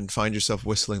ship and find yourself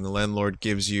whistling. The landlord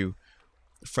gives you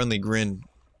a friendly grin,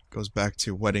 goes back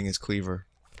to whetting his cleaver.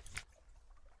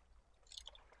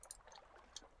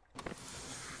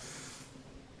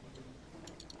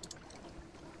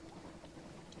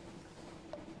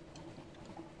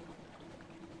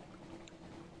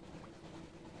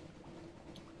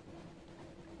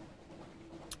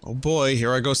 Oh boy,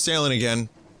 here I go sailing again.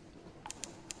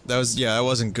 That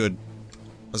wasn't good.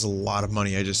 That was a lot of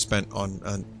money I just spent on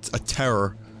a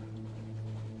terror.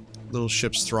 Little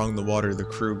ships throng the water, the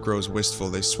crew grows wistful,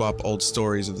 they swap old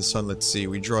stories of the sunlit sea.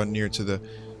 We draw near to the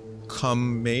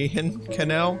Comahan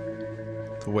Canal,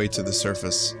 the way to the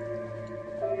surface.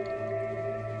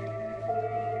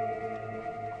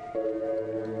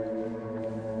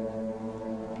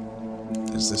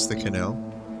 Is this the canal?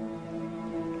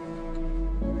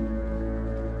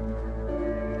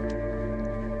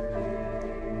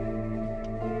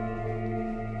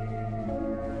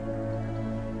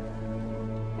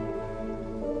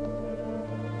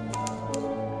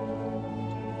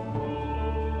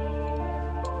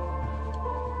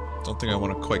 think I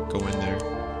want to quite go in there.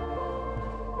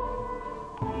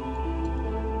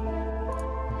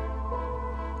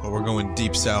 Oh, we're going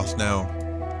deep south now.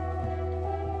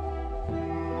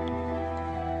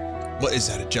 What is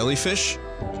that, a jellyfish?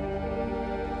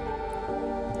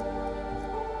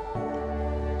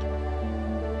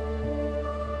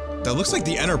 That looks like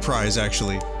the Enterprise,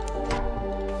 actually.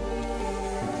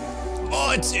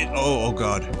 Oh, it's it. Oh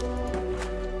god.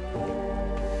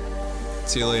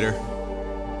 See you later.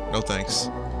 No thanks.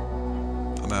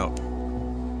 I'm out.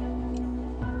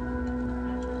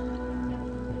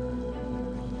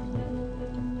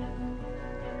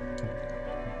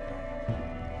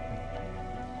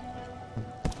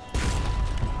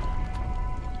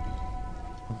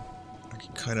 I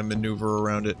can kind of maneuver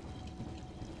around it.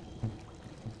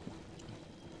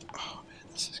 Oh man,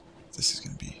 this is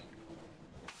gonna be.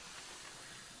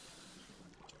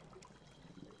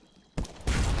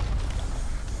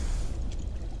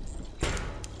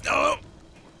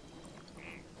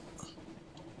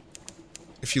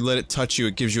 If you let it touch you,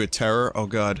 it gives you a terror. Oh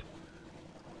god.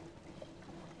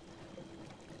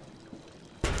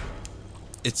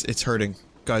 It's hurting.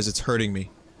 Guys, it's hurting me.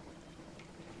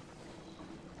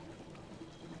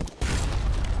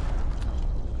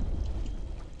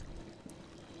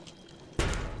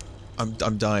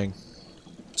 I'm dying.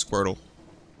 Squirtle.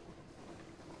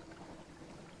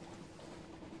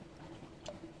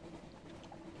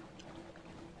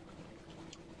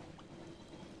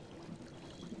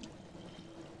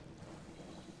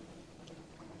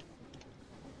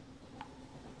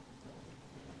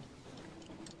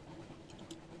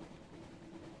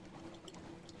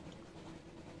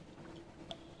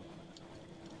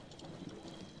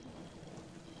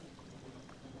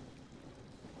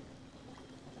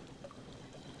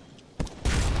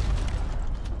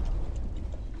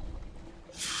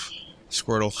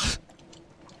 Squirtle.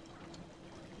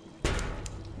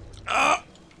 Ah!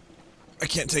 I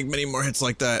can't take many more hits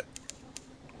like that.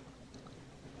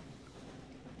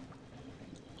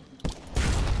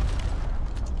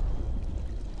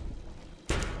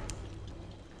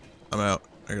 I'm out.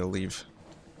 I gotta leave.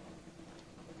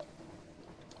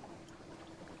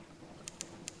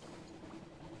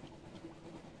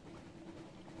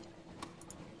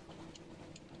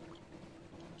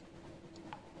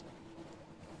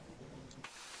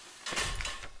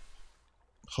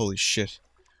 Holy shit.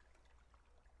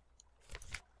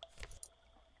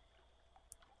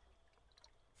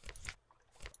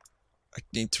 I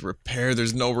need to repair.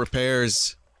 There's no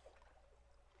repairs.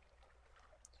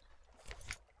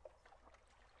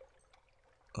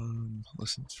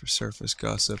 Listen for surface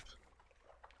gossip.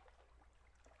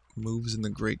 Moves in the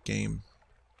great game.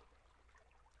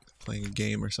 Playing a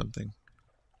game or something.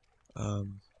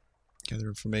 Gather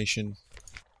information.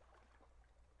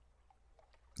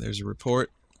 There's a report.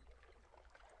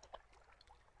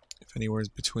 If anywhere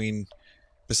between,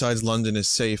 besides London is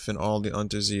safe and all the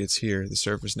Untersee it's here, the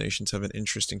surface nations have an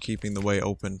interest in keeping the way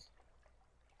open.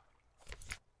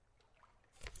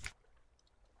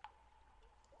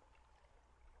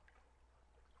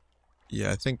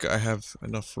 Yeah, I think I have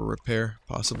enough for repair,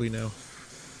 possibly now.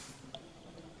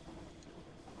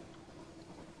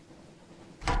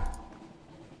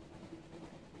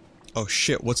 Oh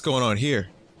shit, what's going on here?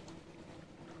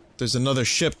 There's another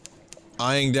ship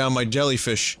eyeing down my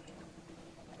jellyfish.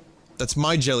 That's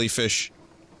my jellyfish.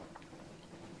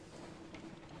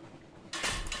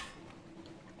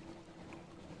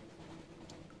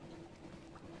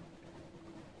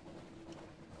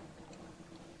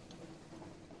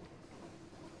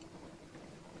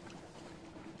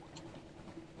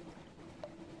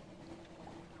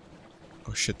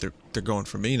 Oh shit, they're going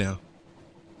for me now.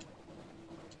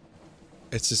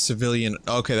 It's a civilian.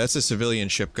 Okay, that's a civilian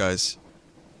ship, guys.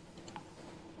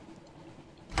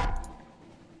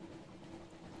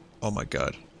 Oh my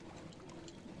god.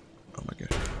 Oh my god.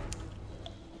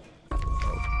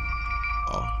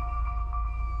 Oh.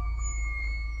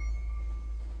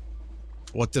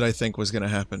 What did I think was gonna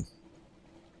happen?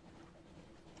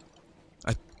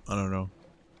 I don't know.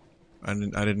 I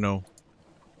didn't know.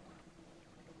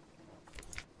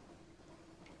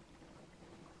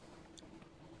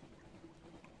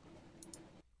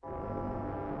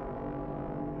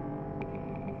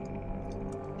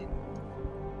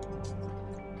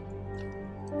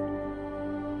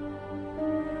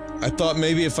 I thought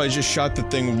maybe if I just shot the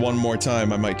thing one more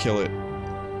time, I might kill it.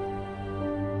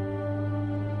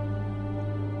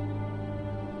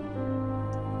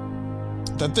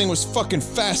 That thing was fucking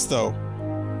fast, though.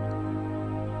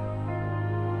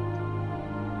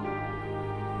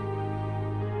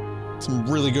 Some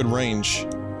really good range.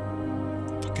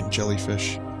 Fucking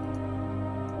jellyfish.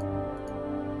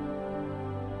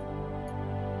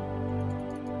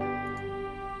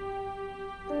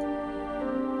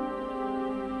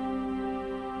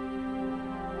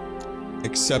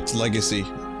 Accept legacy.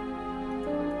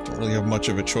 Don't really have much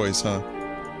of a choice, huh?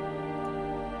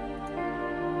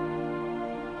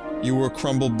 You were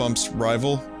Crumble Bump's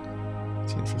rival?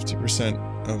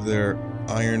 50% of their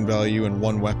iron value in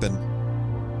one weapon.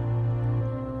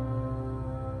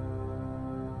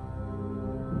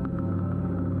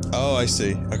 Oh, I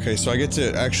see. Okay, so I get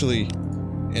to actually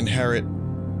inherit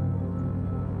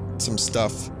some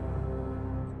stuff.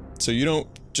 So you don't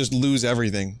just lose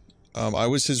everything. I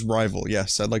was his rival,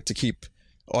 yes, I'd like to keep...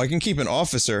 Oh, I can keep an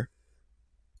officer.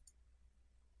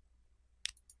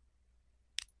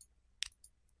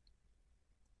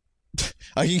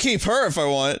 I can keep her if I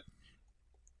want.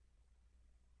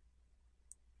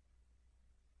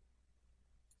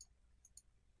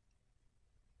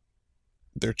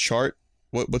 Their chart?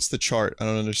 What's the chart? I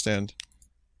don't understand.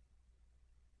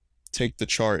 Take the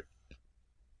chart.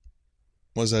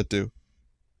 What does that do?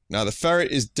 Now the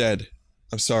ferret is dead.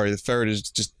 I'm sorry, the ferret is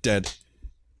just dead.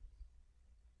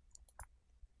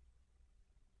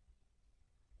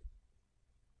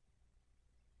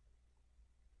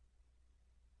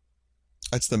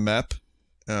 That's the map.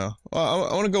 Oh, well,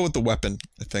 I want to go with the weapon.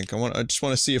 I think I just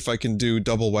want to see if I can do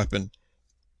double weapon.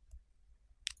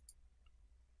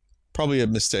 Probably a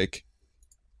mistake.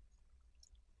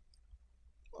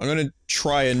 I'm gonna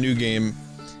try a new game.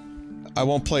 I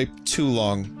won't play too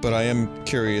long, but I am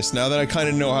curious. Now that I kind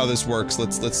of know how this works,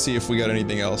 let's see if we got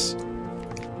anything else.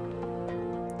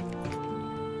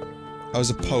 I was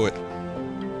a poet.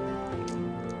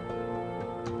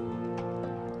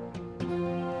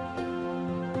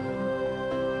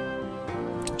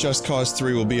 Just Cause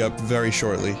 3 will be up very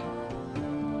shortly.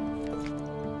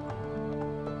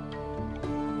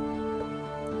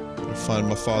 I'll find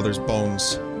my father's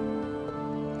bones.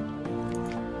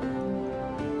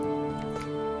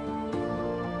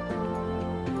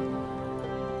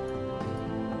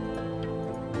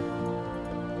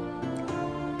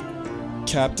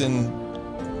 Captain...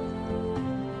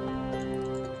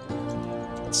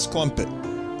 Sclumpet.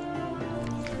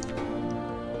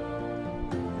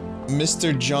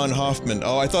 Mr. John Hoffman.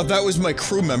 Oh, I thought that was my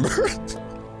crew member.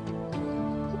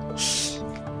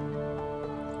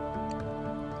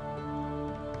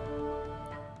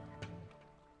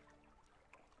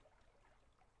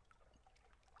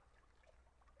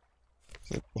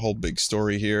 A whole big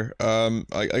story here.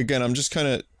 Again, I'm just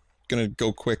kinda gonna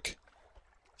go quick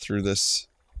through this.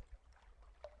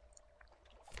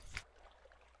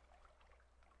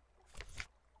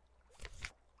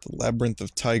 The Labyrinth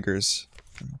of Tigers.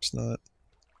 It's not.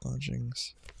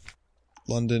 Lodgings.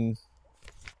 London.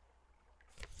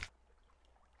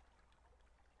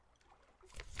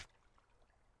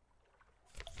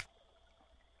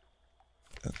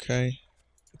 Okay.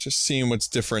 Just seeing what's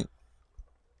different.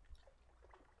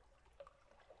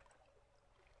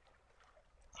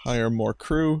 Hire more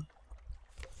crew.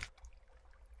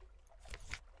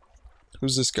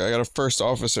 Who's this guy? I got a first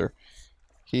officer.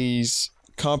 He's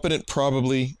competent,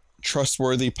 probably.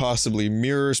 Trustworthy, possibly.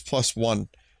 Mirrors +1.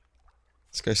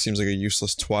 This guy seems like a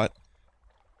useless twat.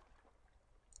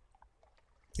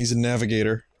 He's a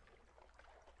navigator.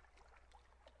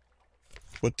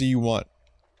 What do you want?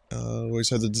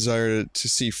 Always had the desire to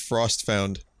see Frost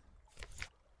found.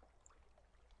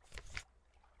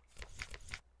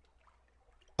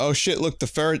 Oh shit, look, the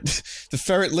ferret- the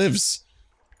ferret lives!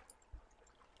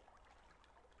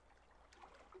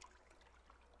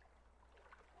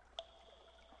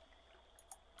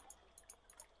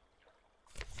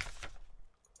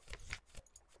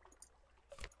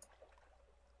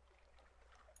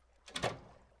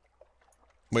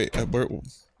 Wait,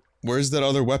 where's that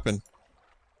other weapon?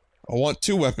 I want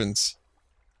 2 weapons.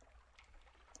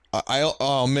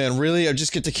 Oh man, really? I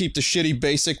just get to keep the shitty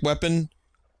basic weapon?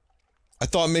 I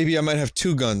thought maybe I might have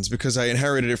 2 guns because I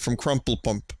inherited it from Crumple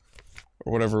Pump.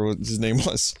 Or whatever his name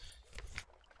was.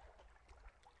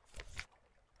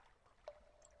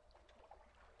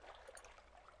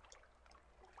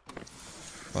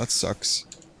 Well, that sucks.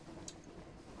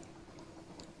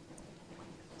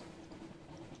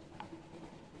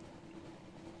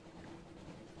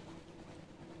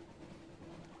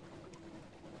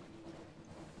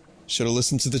 Should have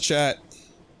listened to the chat.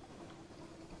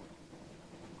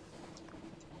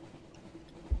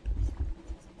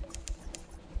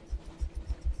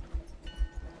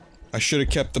 I should have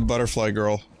kept the butterfly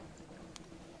girl.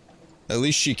 At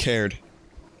least she cared.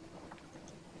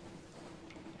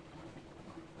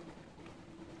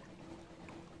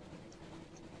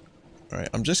 Alright,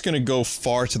 I'm just gonna go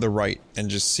far to the right and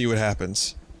just see what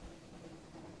happens.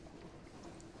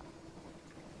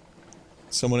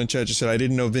 Someone in chat just said, I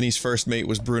didn't know Vinny's first mate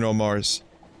was Bruno Mars.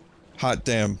 Hot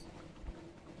damn.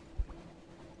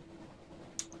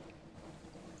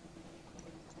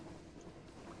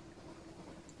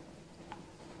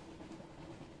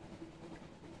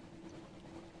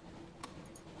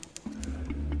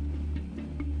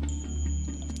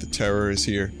 terror is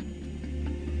here.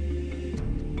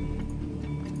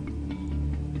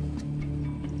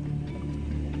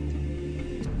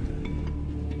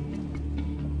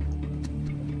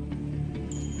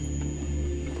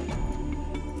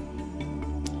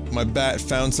 My bat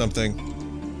found something.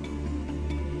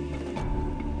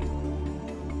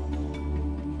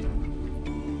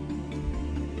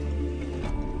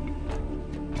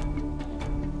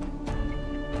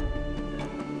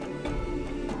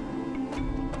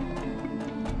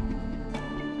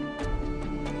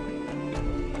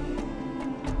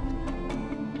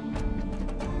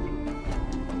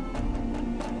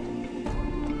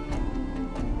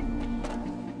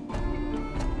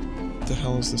 What the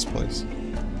hell is this place?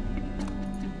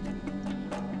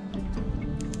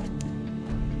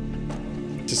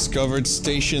 Discovered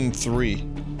Station 3.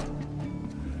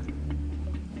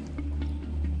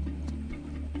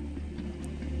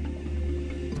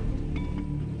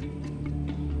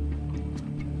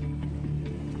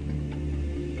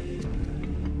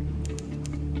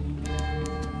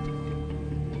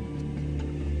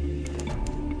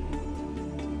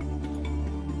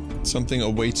 Something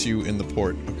awaits you in the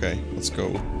port. Okay, let's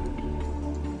go.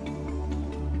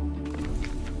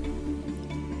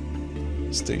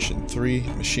 Station 3.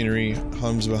 Machinery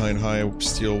hums behind high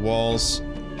steel walls.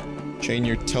 Chain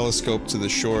your telescope to the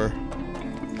shore.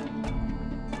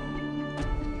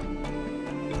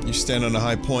 You stand on a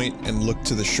high point and look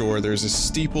to the shore. There's a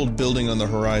steepled building on the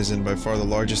horizon, by far the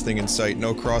largest thing in sight.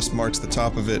 No cross marks the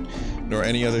top of it, nor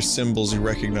any other symbols you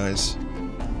recognize.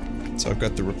 So I've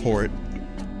got the report.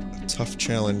 A tough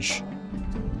challenge.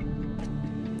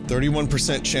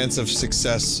 31% chance of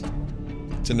success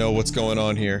to know what's going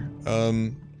on here.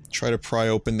 Try to pry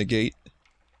open the gate.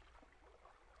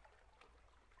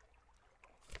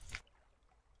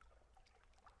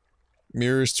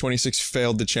 Mirrors 26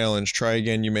 failed the challenge. Try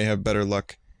again, you may have better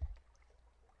luck.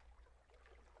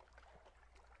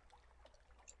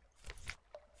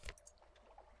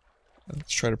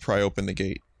 Let's try to pry open the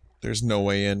gate. There's no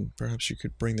way in. Perhaps you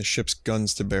could bring the ship's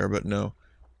guns to bear, but no.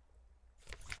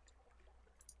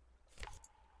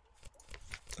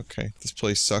 Okay, this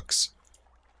place sucks.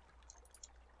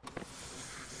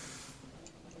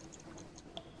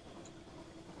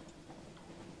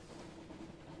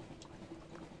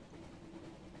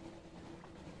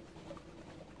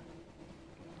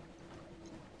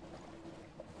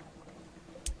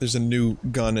 There's a new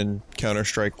gun in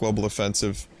Counter-Strike Global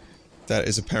Offensive that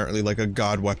is apparently like a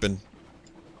god weapon.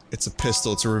 It's a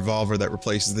pistol, it's a revolver that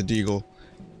replaces the deagle.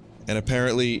 And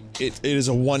apparently, it is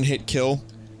a one-hit kill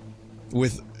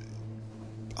with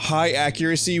high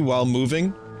accuracy while moving.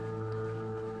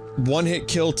 One-hit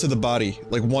kill to the body.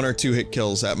 Like 1 or 2 hit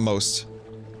kills at most.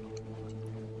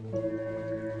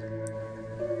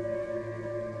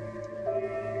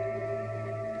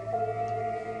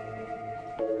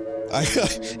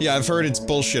 Yeah, I've heard it's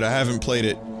bullshit. I haven't played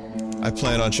it. I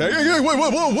plan on checking. Wait, whoa,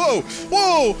 whoa, whoa,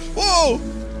 whoa, whoa!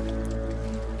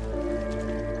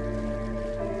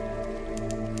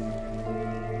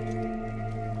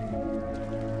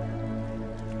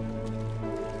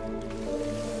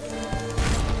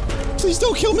 Please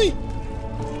don't kill me!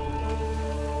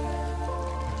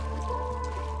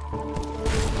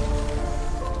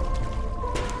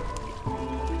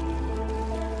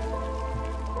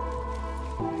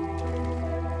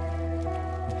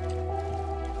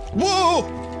 Whoa!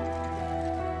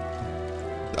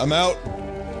 I'm out.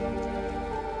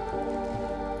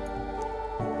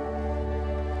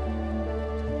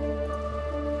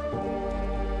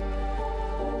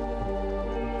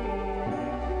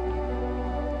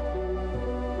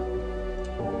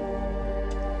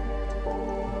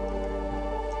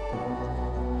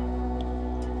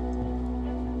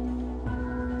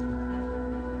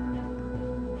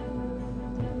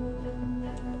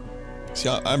 See,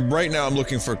 right now I'm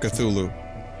looking for Cthulhu.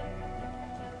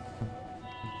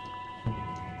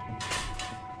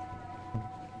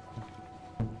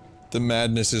 The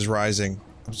madness is rising.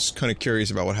 I'm just kind of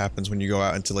curious about what happens when you go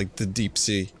out into, like, the deep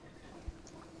sea.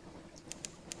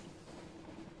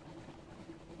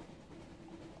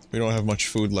 We don't have much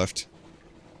food left.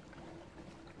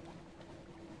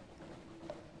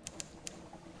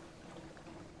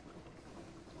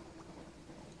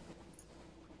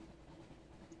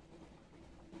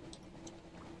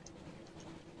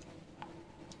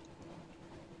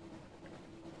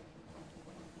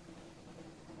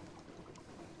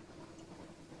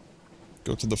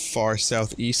 Go to the far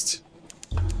southeast.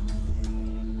 I'm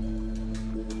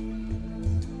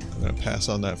gonna pass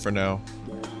on that for now.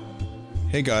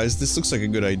 Hey guys, this looks like a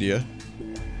good idea.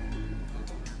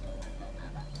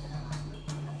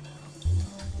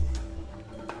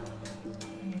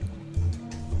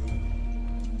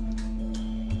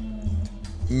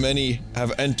 Many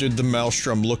have entered the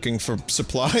maelstrom looking for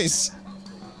supplies.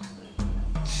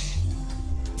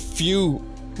 Few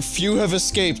have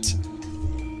escaped.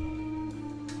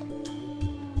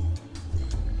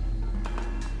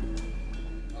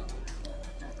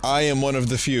 I am one of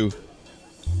the few.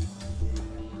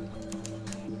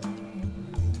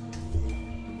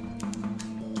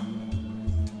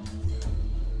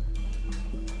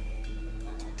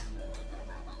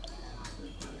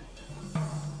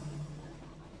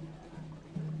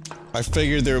 I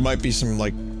figured there might be some,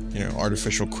 like, you know,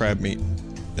 artificial crab meat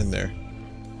in there.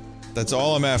 That's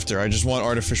all I'm after. I just want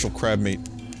artificial crab meat.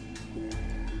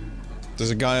 There's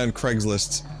a guy on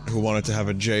Craigslist who wanted to have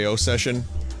a JO session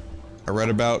I read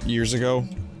about years ago.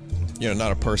 You know,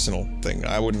 not a personal thing.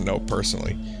 I wouldn't know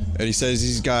personally. And he says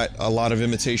he's got a lot of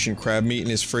imitation crab meat in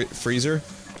his freezer.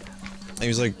 And he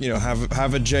was like, you know,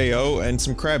 have a JO and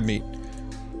some crab meat.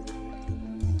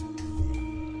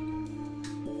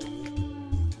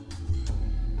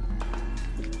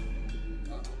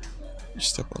 You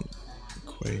step on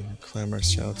quay, clamor,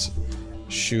 shouts,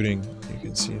 shooting. You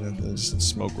can see nothing, just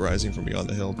smoke rising from beyond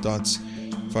the hill. Dots,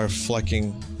 fire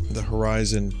flecking the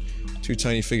horizon. Two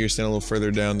tiny figures stand a little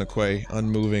further down the quay,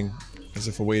 unmoving, as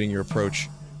if awaiting your approach.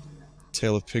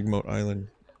 Tale of Pigmote Island,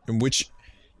 in which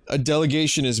a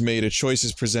delegation is made, a choice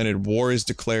is presented, war is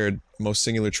declared, most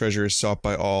singular treasure is sought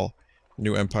by all,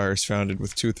 new empire is founded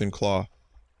with tooth and claw.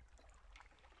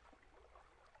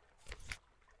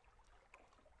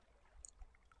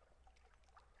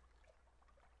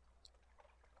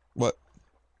 What?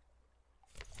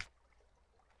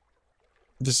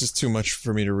 This is too much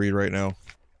for me to read right now.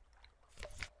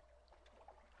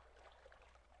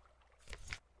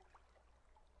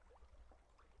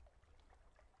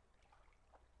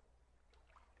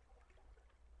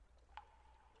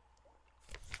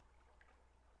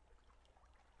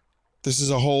 This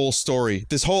is a whole story.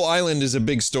 This whole island is a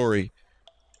big story.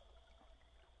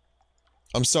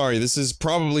 I'm sorry, this is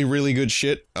probably really good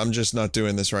shit. I'm just not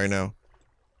doing this right now.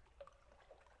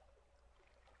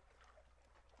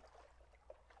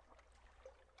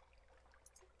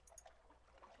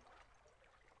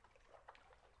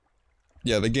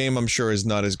 Yeah, the game I'm sure is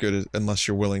not as good as, unless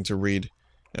you're willing to read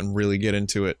and really get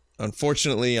into it.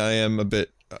 Unfortunately, I am a bit,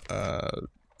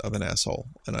 of an asshole,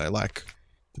 and I lack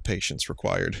the patience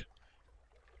required.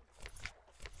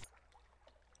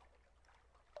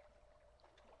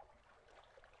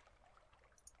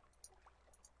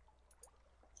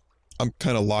 I'm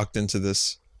kinda locked into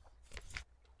this.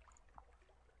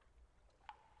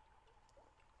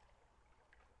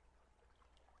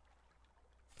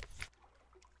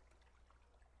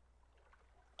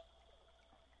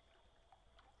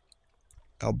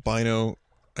 Albino.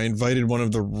 I invited one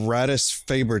of the Raddus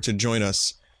Faber to join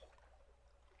us.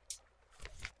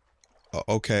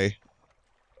 Okay.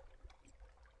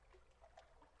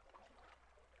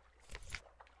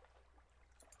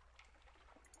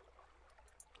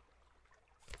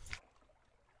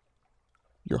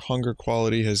 Your hunger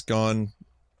quality has gone.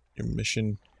 Your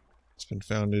mission has been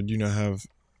founded. You now have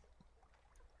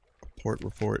a port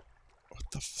report. What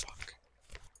the fuck?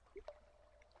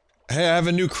 Hey, I have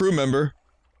a new crew member.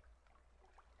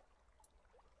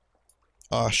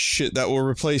 Aw, shit, that will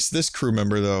replace this crew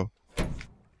member, though.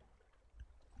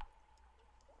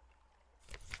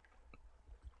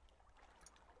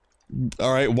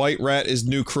 Alright, White Rat is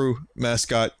new crew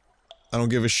mascot. I don't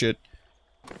give a shit.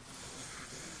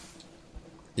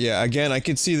 Yeah, again, I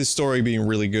could see the story being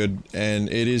really good,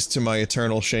 and it is to my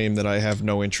eternal shame that I have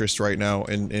no interest right now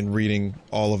in reading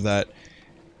all of that.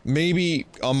 Maybe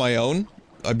on my own,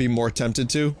 I'd be more tempted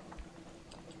to.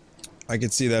 I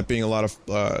could see that being a lot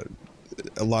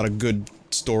of good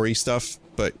story stuff,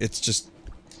 but it's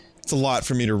a lot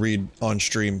for me to read on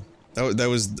stream. That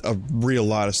was a real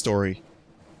lot of story.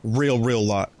 Real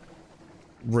lot.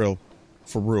 Real.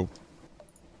 For real.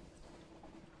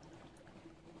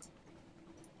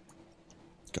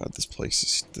 God,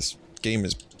 this game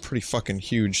is pretty fucking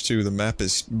huge, too. The map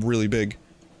is really big.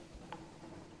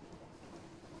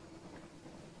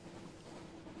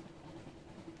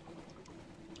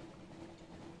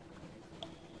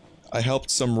 I helped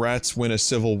some rats win a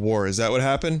civil war. Is that what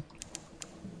happened?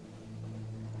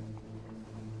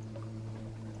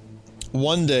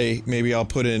 One day, maybe I'll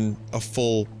put in a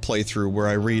full playthrough where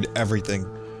I read everything.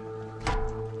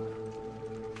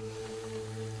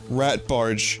 Rat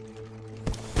barge.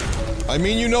 I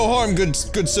mean you no harm, good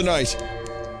Sir Knight.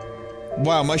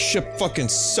 Wow, my ship fucking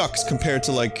sucks compared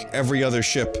to, like, every other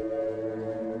ship.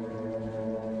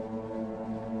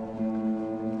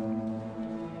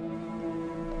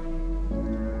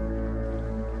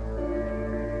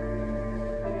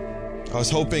 I was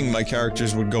hoping my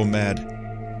characters would go mad.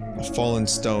 A fallen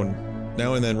stone.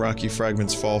 Now and then rocky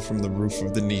fragments fall from the roof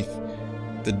of the Neath.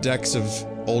 The decks of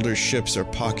older ships are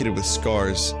pocketed with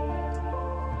scars.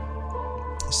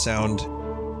 Sound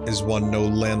is one no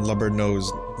landlubber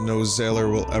knows. No sailor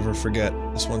will ever forget.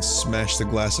 This one smashed the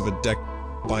glass of a deck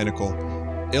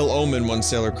binacle. Ill omen, one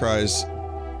sailor cries.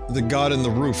 The god in the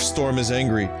roof, storm is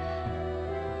angry.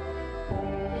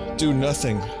 Do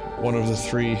nothing. One of the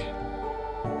three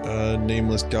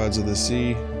nameless gods of the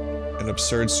sea. An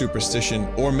absurd superstition.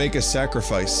 Or make a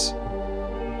sacrifice.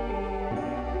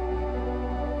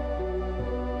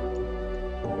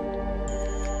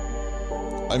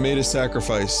 I made a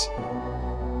sacrifice.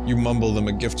 You mumble them,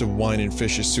 a gift of wine and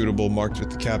fish is suitable, marked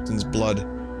with the captain's blood.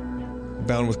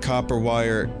 Bound with copper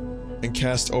wire and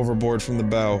cast overboard from the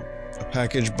bow. A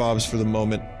package bobs for the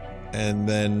moment, and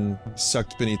then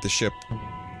sucked beneath the ship.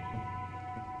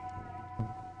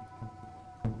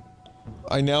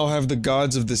 I now have the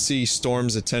gods of the sea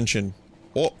storm's attention.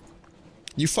 What?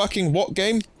 You fucking what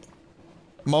game?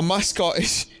 My mascot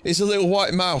is a little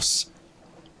white mouse.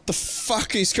 The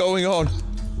fuck is going on?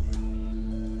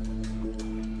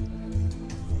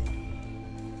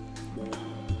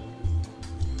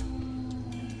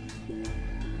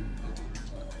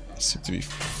 Seem to be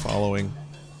following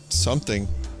something.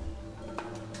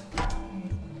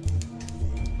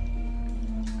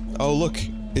 Oh look,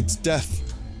 it's death.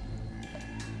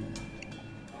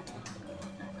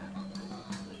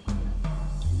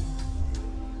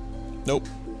 Nope.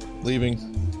 Leaving.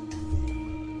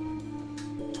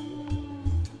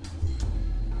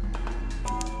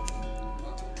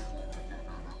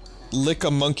 Lick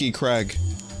a monkey crag.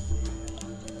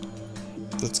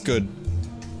 That's good.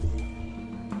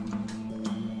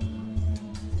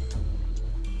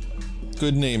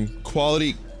 Good name.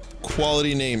 Quality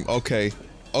name. Okay.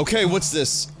 Okay, what's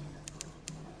this?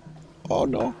 Oh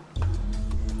no.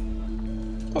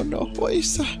 Oh no, what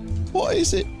is that? What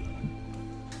is it?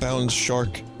 Bound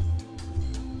shark.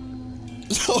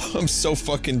 Oh, I'm so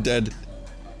fucking dead.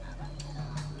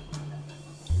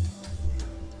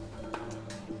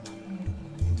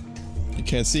 You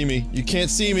can't see me. You can't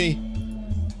see me!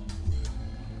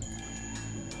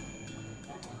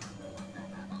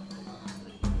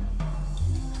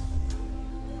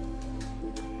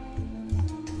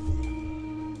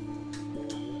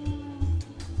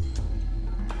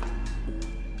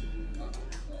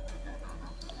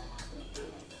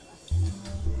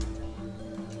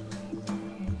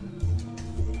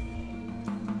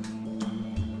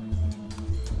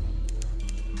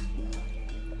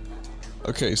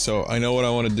 Okay, so I know what I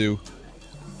want to do.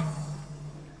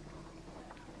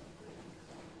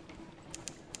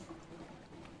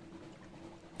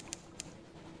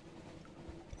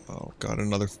 Oh god,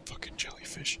 another fucking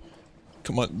jellyfish.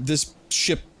 Come on, this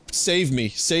ship, save me.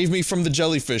 Save me from the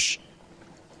jellyfish.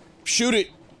 Shoot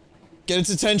it! Get its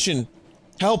attention.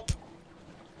 Help!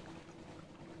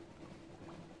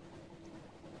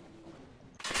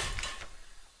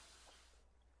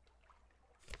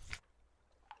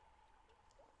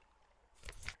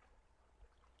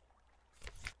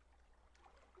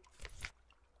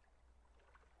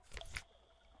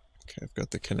 Okay, I've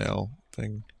got the canal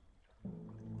thing.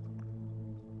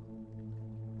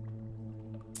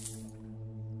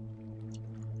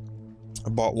 I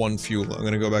bought one fuel. I'm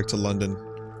gonna go back to London.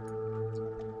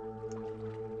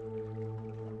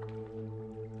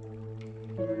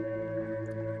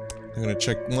 I'm gonna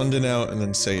check London out and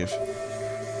then save.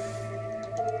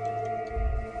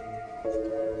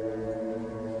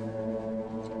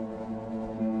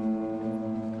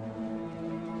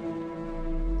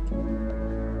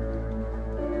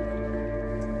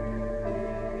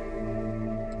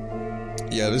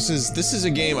 Yeah, this is a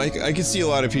game, I can see a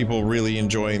lot of people really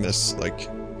enjoying this, like,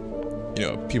 you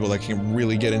know, people that can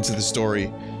really get into the story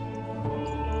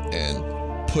and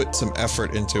put some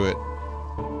effort into it.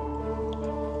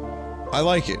 I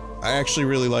like it. I actually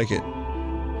really like it.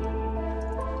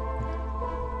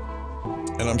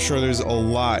 And I'm sure there's a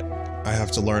lot I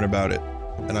have to learn about it,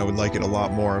 and I would like it a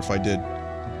lot more if I did.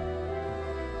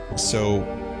 So,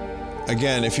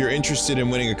 again, if you're interested in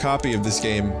winning a copy of this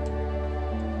game,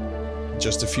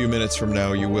 just a few minutes from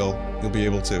now, you'll be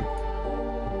able to.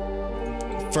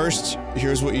 First,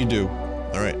 here's what you do.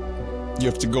 Alright. You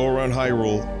have to go around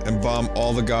Hyrule and bomb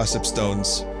all the gossip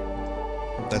stones.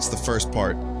 That's the first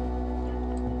part.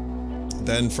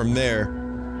 Then from there,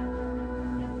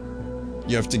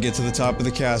 you have to get to the top of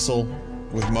the castle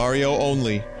with Mario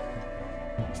only.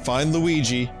 Find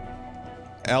Luigi.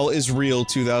 L is real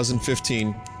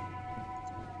 2015.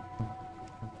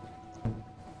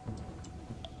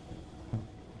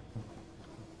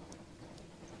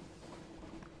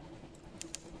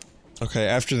 Okay,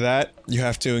 after that, you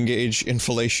have to engage in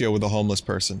fellatio with a homeless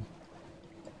person.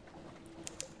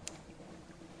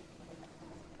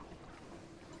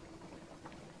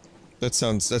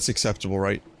 That's acceptable,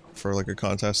 right? For like a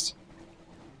contest.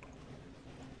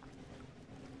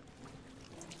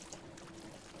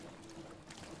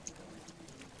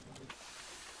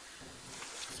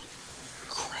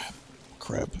 Crap.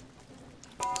 Crab.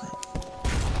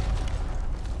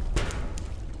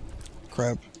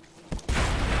 Crab.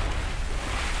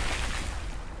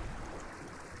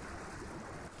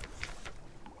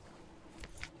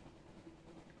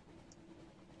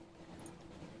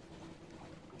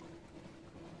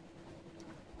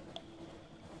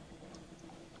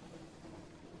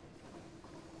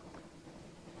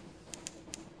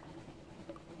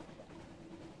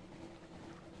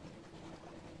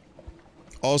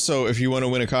 Also, if you want to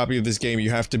win a copy of this game,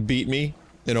 you have to beat me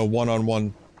in a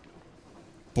one-on-one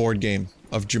board game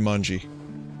of Jumanji.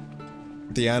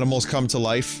 The animals come to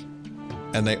life,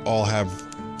 and they all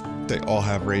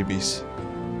have rabies.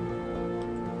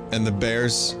 And the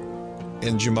bears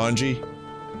in Jumanji,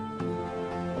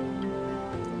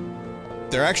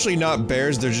 they're actually not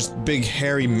bears, they're just big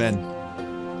hairy men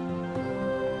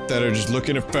that are just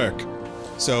looking at fuck.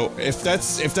 So, if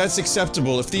that's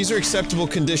acceptable, if these are acceptable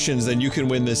conditions, then you can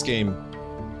win this game.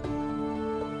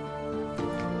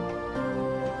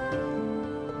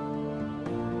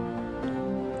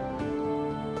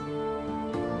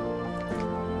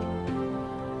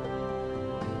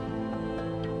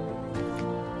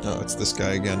 Oh, it's this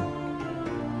guy again.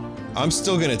 I'm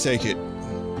still gonna take it.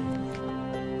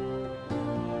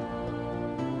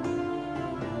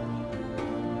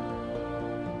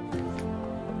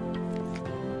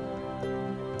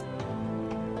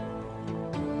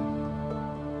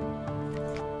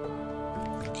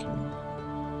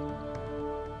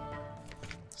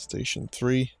 Station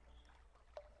 3.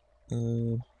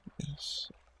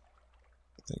 Yes.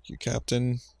 Thank you,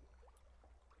 Captain.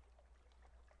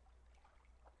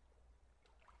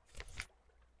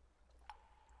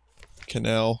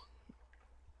 Canal.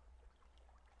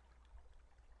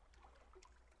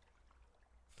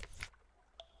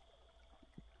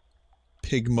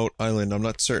 Pigmote Island. I'm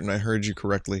not certain I heard you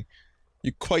correctly.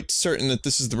 You quite certain that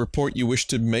this is the report you wish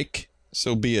to make?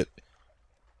 So be it.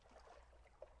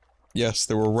 Yes,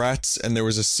 there were rats, and there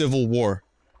was a civil war.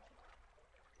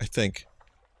 I think.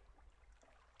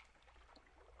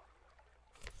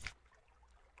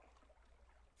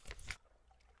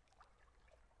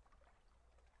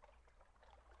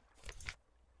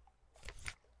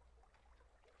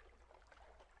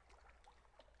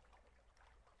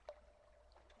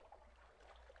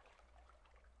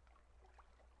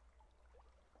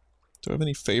 Do I have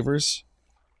any favors?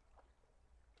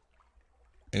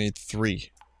 I need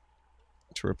 3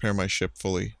 to repair my ship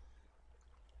fully.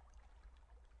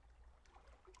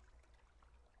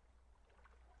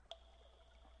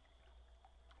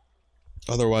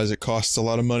 Otherwise, it costs a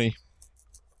lot of money.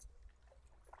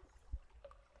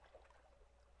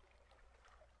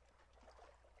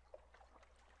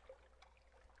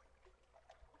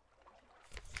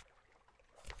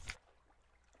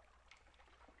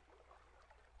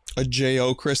 A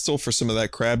JO crystal for some of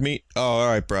that crab meat? Oh,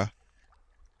 alright, bruh.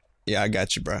 Yeah, I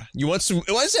got you, bruh. You want some-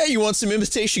 what's that? You want some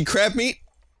imitation crab meat?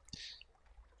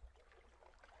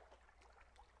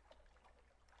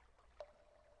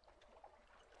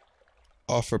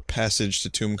 Offer passage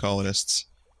to tomb colonists.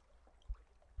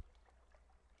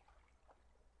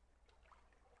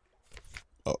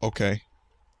 Oh, okay.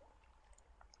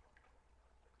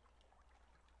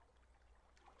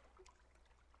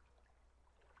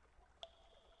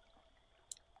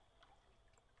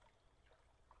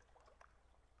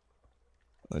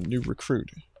 A new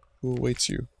recruit. Who awaits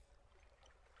you?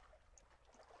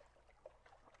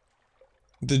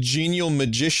 The genial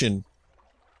magician.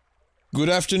 Good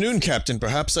afternoon, Captain.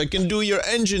 Perhaps I can do your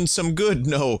engine some good.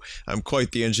 No, I'm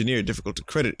quite the engineer. Difficult to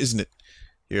credit, isn't it?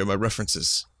 Here are my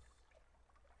references.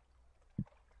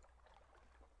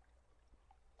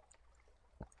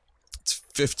 It's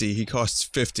 50. He costs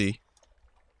 50.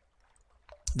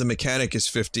 The mechanic is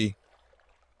 50.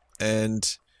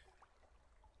 And...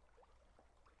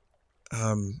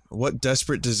 what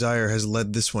desperate desire has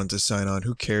led this one to sign on?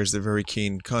 Who cares? They're very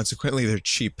keen. Consequently, they're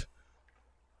cheap.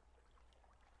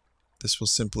 This will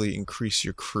simply increase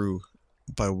your crew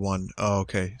by 1. Oh,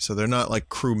 okay. So they're not like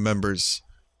crew members.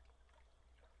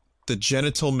 The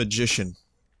genital magician.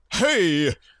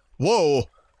 Hey! Whoa!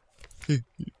 Hey,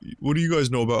 what do you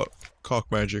guys know about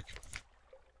cock magic?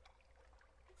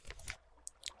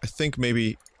 I think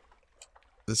maybe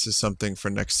this is something for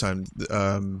next time.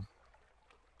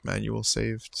 Manual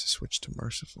save to switch to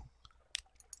merciful.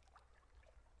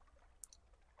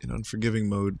 In unforgiving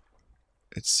mode,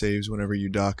 it saves whenever you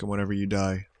dock and whenever you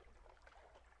die.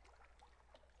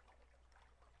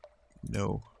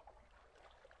 No.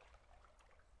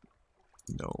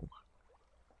 No.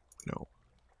 No.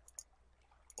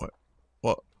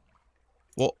 What?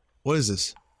 What? What is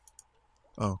this?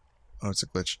 Oh. Oh, it's a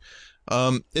glitch.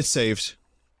 It's saved.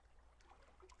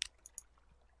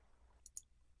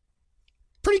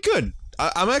 Pretty good.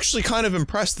 I'm actually kind of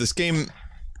impressed. This game,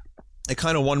 it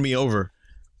kind of won me over.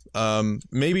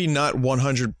 Maybe not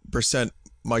 100%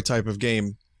 my type of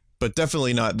game, but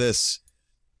definitely not this.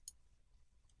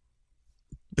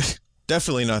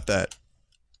 Definitely not that.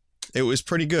 It was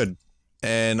pretty good,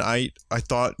 and I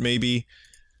thought maybe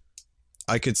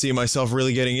I could see myself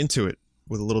really getting into it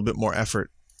with a little bit more effort.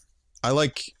 I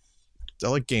like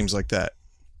games like that.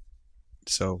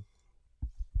 So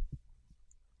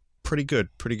pretty good,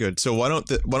 pretty good. So why don't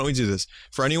we do this?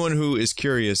 For anyone who is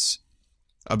curious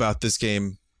about this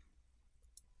game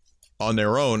on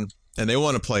their own and they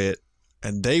want to play it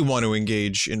and they want to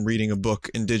engage in reading a book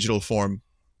in digital form,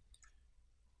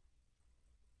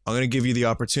 I'm going to give you the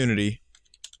opportunity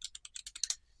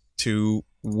to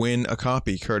win a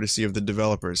copy courtesy of the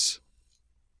developers.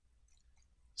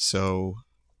 So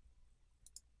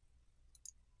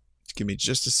give me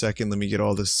just a second. Let me get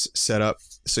all this set up.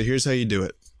 So here's how you do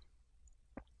it.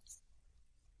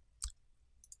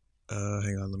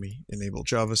 Hang on. Let me enable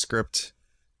JavaScript.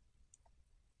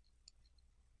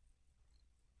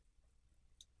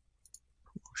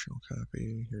 Promotional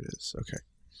copy. Here it is. Okay.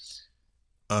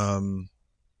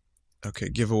 Okay,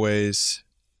 giveaways.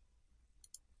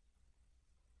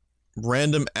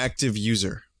 Random active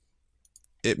user.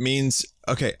 It means,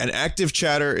 okay, an active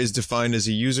chatter is defined as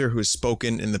a user who has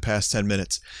spoken in the past 10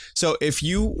 minutes. So if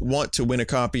you want to win a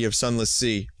copy of Sunless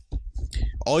Sea,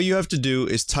 all you have to do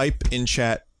is type in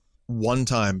chat one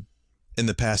time in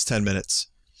the past 10 minutes.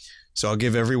 So I'll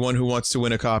give everyone who wants to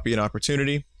win a copy an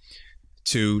opportunity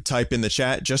to type in the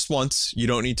chat just once. You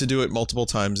don't need to do it multiple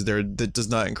times. That does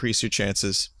not increase your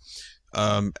chances.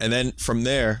 And then from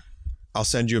there, I'll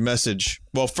send you a message.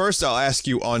 Well, first I'll ask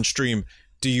you on stream,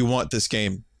 do you want this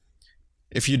game?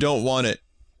 If you don't want it,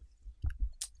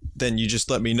 then you just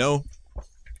let me know,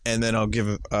 and then I'll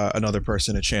give another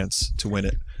person a chance to win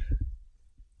it.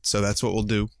 So that's what we'll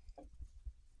do.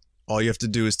 All you have to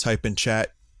do is type in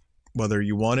chat whether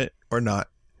you want it or not.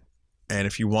 And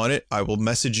if you want it, I will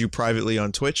message you privately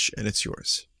on Twitch, and it's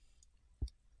yours.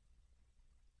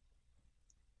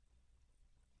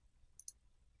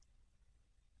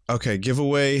 Okay,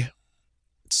 giveaway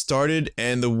started,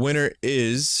 and the winner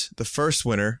is, the first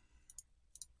winner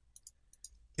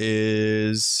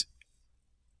is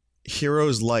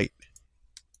Heroes Light.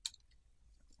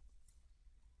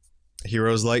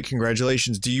 Heroes Light,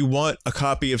 congratulations. Do you want a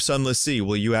copy of Sunless Sea?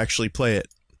 Will you actually play it?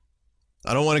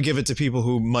 I don't want to give it to people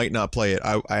who might not play it.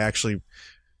 I actually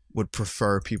would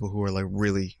prefer people who are like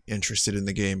really interested in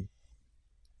the game.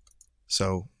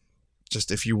 So,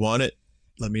 just if you want it,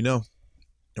 let me know.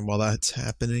 And while that's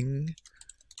happening,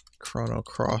 Chrono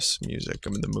Cross music.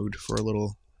 I'm in the mood for a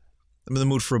little... I'm in the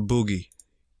mood for a boogie.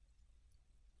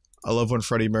 I love when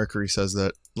Freddie Mercury says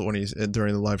that when he's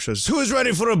during the live shows. Who is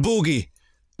ready for a boogie?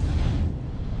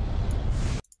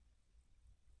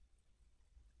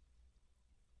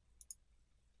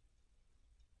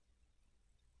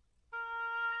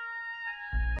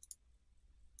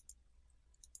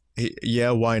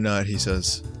 Yeah, why not, he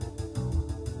says.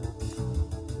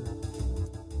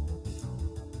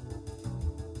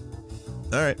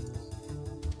 Alright.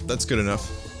 That's good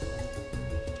enough.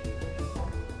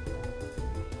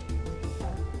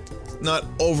 Not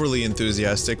overly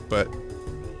enthusiastic, but...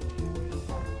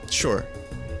 sure.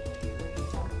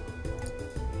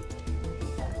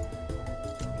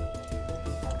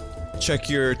 Check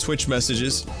your Twitch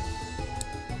messages,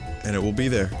 and it will be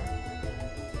there.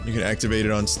 You can activate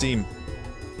it on Steam.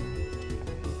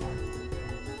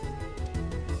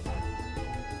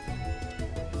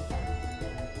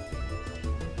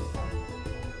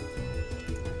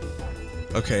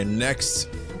 Okay, next.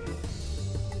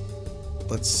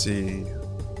 Let's see.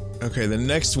 Okay, the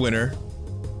next winner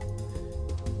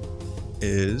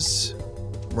is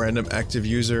random active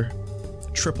user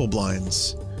Triple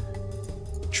Blinds.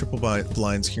 Triple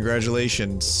Blinds,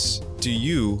 congratulations. Do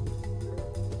you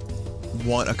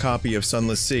want a copy of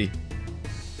Sunless Sea?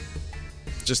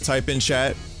 Just type in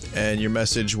chat and your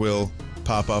message will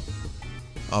pop up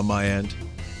on my end.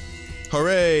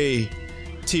 Hooray!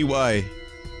 TY.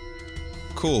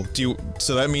 Cool. Do you...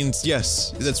 so that means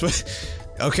yes. That's what...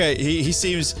 okay, he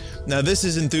seems... now this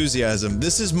is enthusiasm.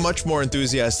 This is much more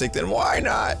enthusiastic than why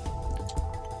not?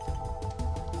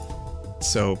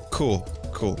 So, cool.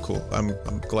 Cool, cool. I'm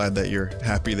glad that you're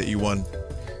happy that you won.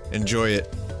 Enjoy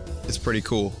it. It's pretty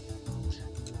cool.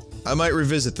 I might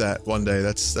revisit that one day.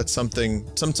 That's something.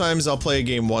 Sometimes I'll play a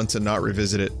game once and not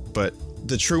revisit it, but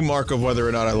the true mark of whether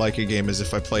or not I like a game is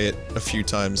if I play it a few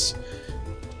times.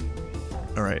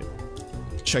 Alright.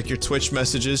 Check your Twitch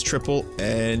messages, Triple,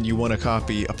 and you won a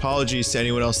copy. Apologies to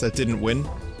anyone else that didn't win.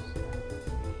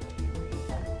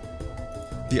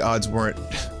 The odds weren't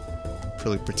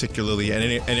really particularly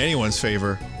in anyone's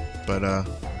favor, but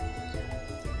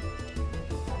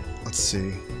let's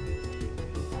see.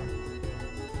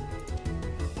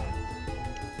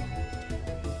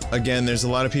 Again, there's a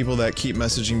lot of people that keep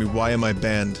messaging me, why am I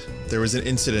banned? There was an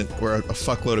incident where a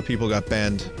fuckload of people got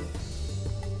banned.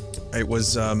 It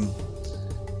was, in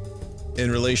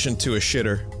relation to a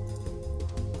shitter.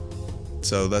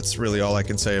 So that's really all I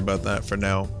can say about that for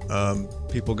now.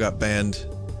 People got banned.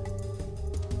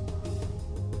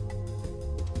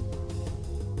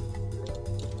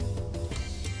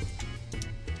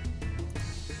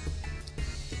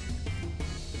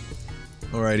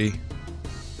 Alrighty.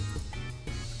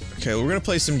 Okay, we're gonna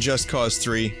play some Just Cause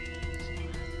 3.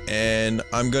 And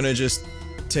I'm gonna just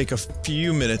take a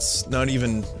few minutes, not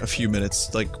even a few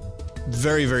minutes, like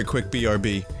very, very quick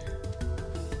BRB.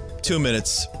 2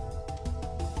 minutes.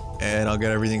 And I'll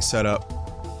get everything set up.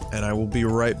 And I will be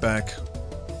right back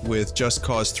with Just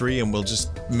Cause 3 and we'll just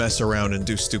mess around and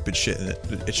do stupid shit in it.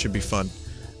 It should be fun.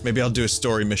 Maybe I'll do a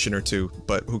story mission or two,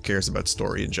 but who cares about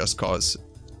story in Just Cause?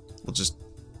 We'll just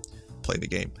play the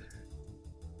game.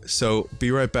 So,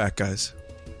 be right back, guys.